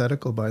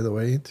antithetical, by the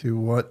way, to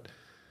what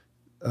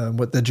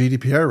the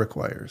GDPR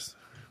requires.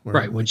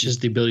 Right, which is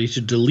the ability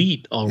to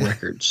delete all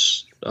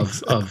records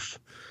of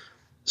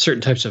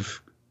certain types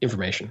of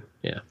information.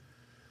 Yeah.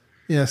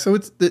 Yeah, so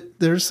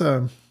there's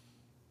a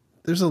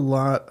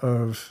lot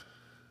of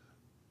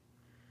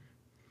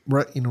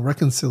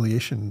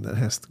reconciliation that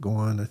has to go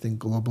on, I think,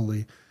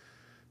 globally.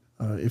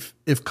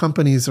 If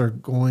companies are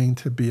going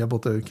to be able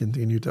to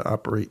continue to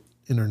operate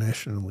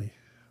internationally,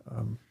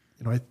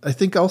 I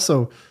think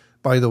also,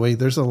 by the way,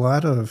 there's a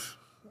lot of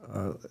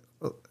I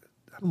don't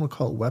want to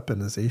call it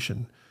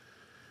weaponization,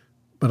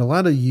 but a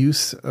lot of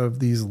use of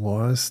these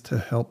laws to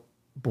help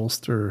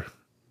bolster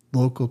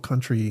local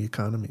country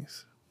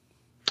economies.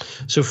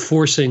 So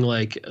forcing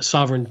like a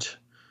sovereign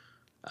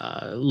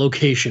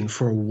location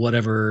for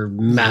whatever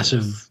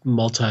massive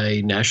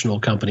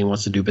multinational company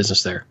wants to do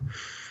business there.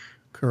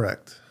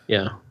 Correct.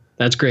 Yeah,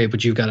 that's great,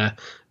 but you've got to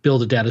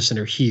build a data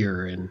center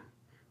here and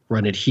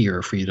run it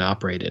here for you to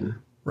operate in.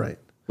 Right.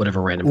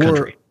 Whatever random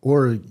country.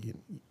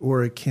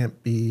 Or it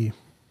can't be,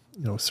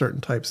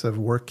 certain types of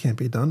work can't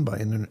be done by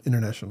an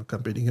international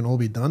company. It can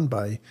only be done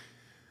by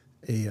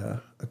a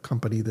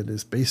company that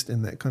is based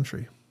in that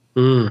country.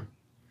 Mm.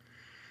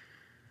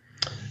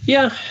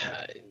 Yeah,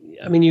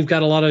 I mean, you've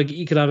got a lot of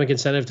economic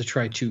incentive to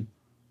try to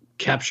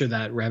capture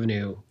that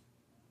revenue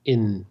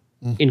in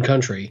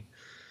country.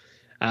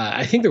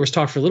 I think there was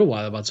talk for a little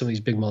while about some of these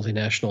big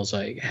multinationals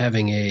like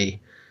having a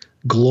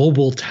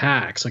global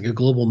tax, like a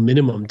global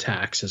minimum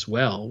tax as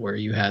well, where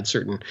you had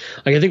certain,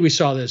 like I think we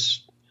saw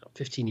this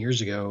 15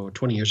 years ago,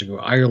 20 years ago.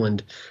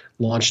 Ireland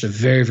launched a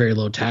very, very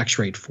low tax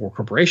rate for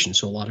corporations.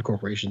 So a lot of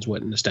corporations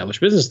went and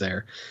established business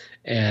there,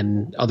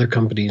 and other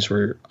countries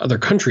were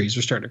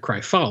starting to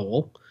cry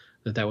foul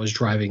that was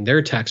driving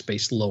their tax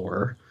base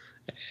lower.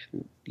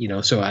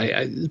 And, so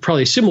I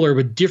probably similar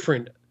but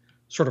different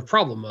sort of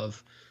problem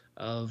of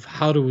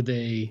how do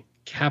they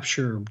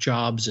capture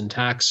jobs and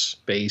tax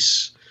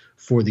base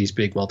for these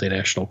big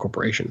multinational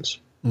corporations.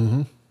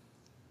 Mm-hmm.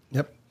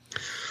 Yep.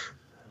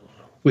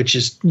 Which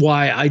is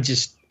why I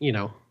just,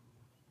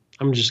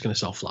 I'm just going to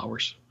sell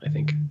flowers, I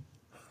think.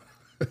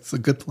 It's a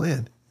good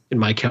plan. In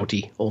my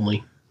county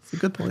only. It's a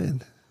good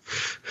plan.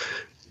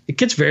 It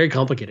gets very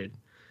complicated.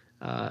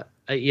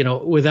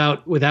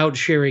 Without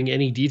sharing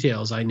any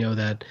details, I know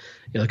that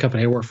the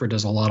company I work for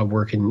does a lot of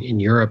work in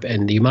Europe,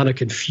 and the amount of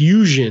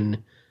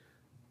confusion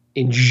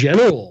in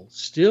general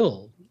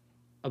still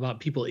about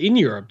people in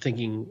Europe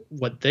thinking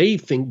what they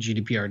think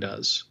GDPR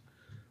does.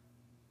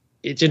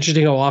 It's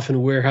interesting how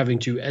often we're having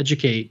to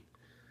educate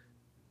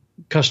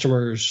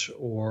customers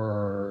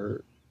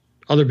or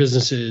other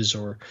businesses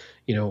or,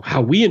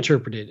 how we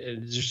interpret it.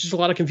 And there's just a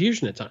lot of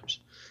confusion at times.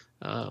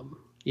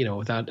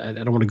 Without, I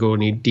don't want to go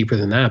any deeper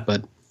than that,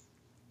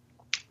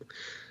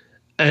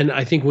 and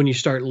I think when you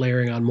start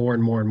layering on more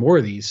and more and more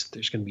of these,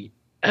 there's going to be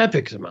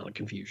epic amount of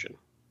confusion,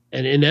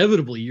 and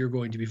inevitably you're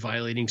going to be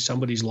violating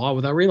somebody's law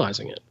without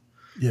realizing it.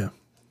 Yeah.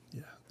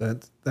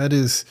 That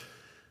is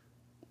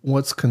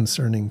what's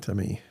concerning to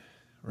me.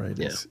 Right.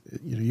 Yeah.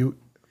 You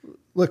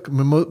look, I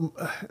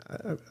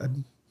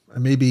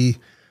may be,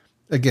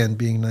 again,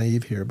 being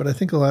naive here, but I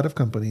think a lot of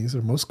companies,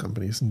 or most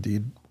companies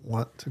indeed,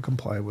 want to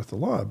comply with the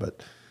law,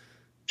 but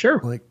sure,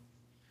 like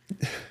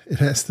it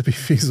has to be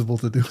feasible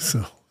to do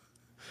so.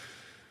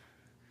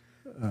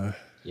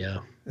 Yeah.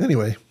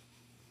 Anyway,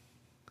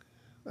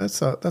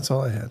 that's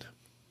all I had.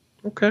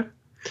 Okay.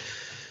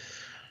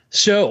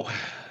 So,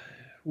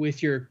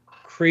 with your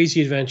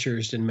crazy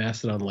adventures in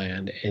Mastodon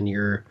land and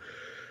your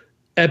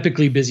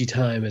epically busy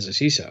time as a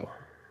CISO,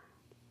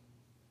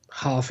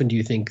 how often do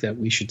you think that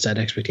we should set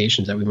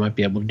expectations that we might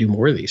be able to do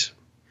more of these?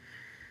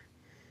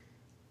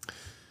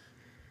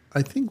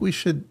 I think we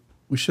should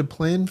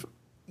plan.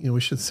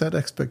 We should set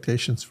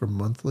expectations for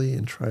monthly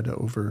and try to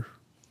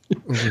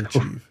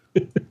overachieve.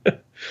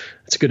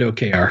 That's a good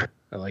OKR.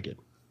 I like it.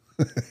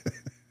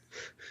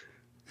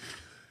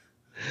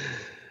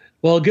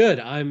 Well,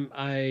 good. I'm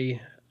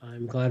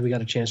glad we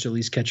got a chance to at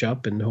least catch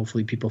up, and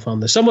hopefully people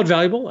found this somewhat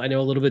valuable. I know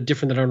a little bit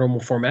different than our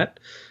normal format,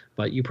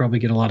 but you probably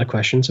get a lot of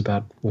questions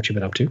about what you've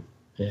been up to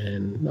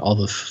and all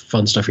the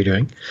fun stuff you're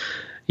doing.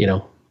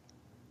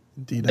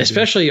 Indeed,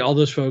 especially all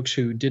those folks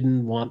who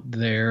didn't want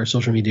their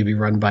social media to be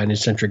run by an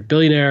eccentric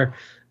billionaire.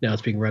 Now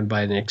it's being run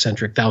by an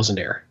eccentric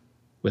thousandaire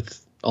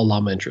with a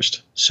llama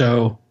interest.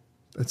 So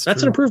that's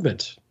an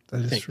improvement.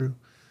 That is true.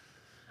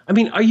 I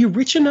mean, are you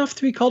rich enough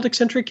to be called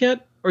eccentric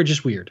yet, or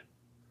just weird?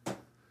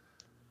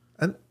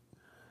 And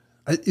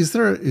is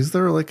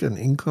there like an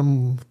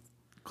income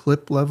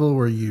clip level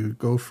where you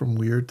go from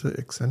weird to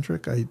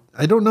eccentric?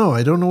 I don't know.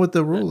 I don't know what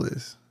the rule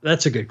is.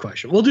 That's a good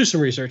question. We'll do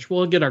some research.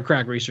 We'll get our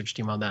crack research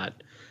team on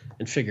that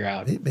and figure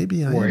out.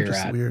 Maybe I am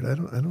just weird. I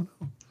don't know.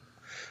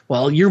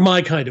 Well, you're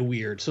my kind of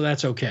weird, so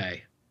that's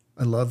okay.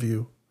 I love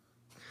you.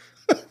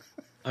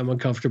 I'm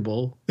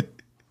uncomfortable.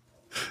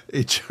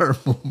 HR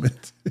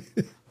moment.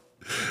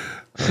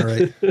 All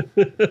right.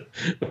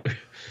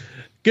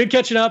 Good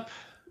catching up.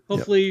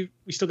 Hopefully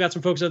we still got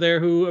some folks out there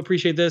who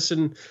appreciate this,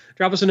 and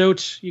drop us a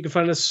note. You can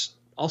find us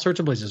all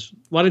sorts of places.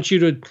 Why don't you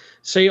to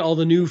say all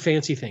the new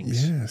fancy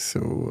things? Yeah.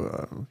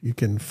 So you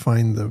can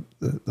find the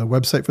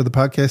website for the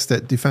podcast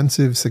at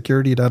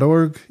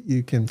defensivesecurity.org.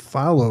 You can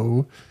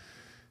follow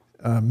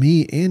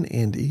me and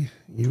Andy.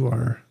 You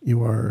are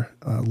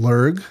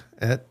Lurg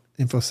at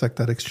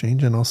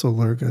infosec.exchange and also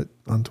Lurg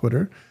on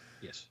Twitter.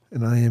 Yes.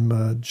 And I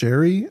am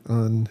Jerry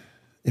on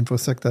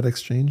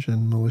infosec.exchange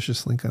and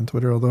Malicious Link on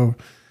Twitter, although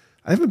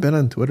I haven't been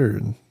on Twitter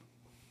in,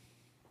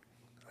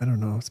 I don't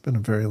know, it's been a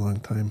very long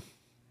time.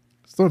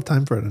 I just don't have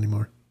time for it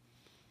anymore.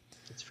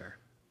 That's fair.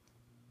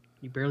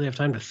 You barely have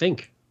time to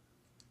think.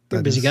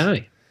 You're a busy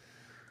guy.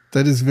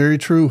 That is very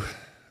true.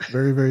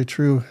 Very, very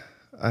true.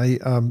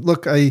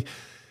 I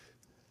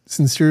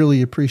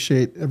sincerely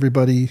appreciate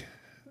everybody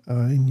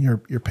and your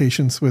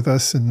patience with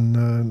us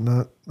and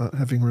not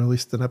having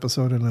released an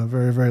episode in a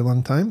very, very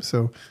long time.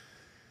 So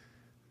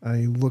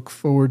I look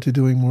forward to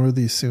doing more of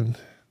these soon.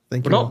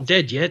 Thank you. We're not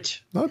dead yet.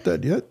 Not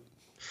dead yet.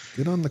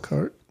 Get on the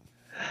cart.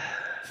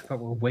 But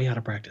we're way out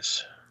of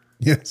practice.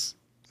 Yes.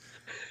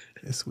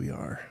 Yes, we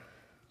are.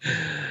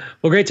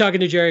 Well, great talking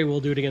to Jerry. We'll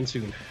do it again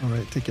soon. All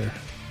right. Take care.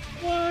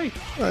 Bye.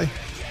 Bye.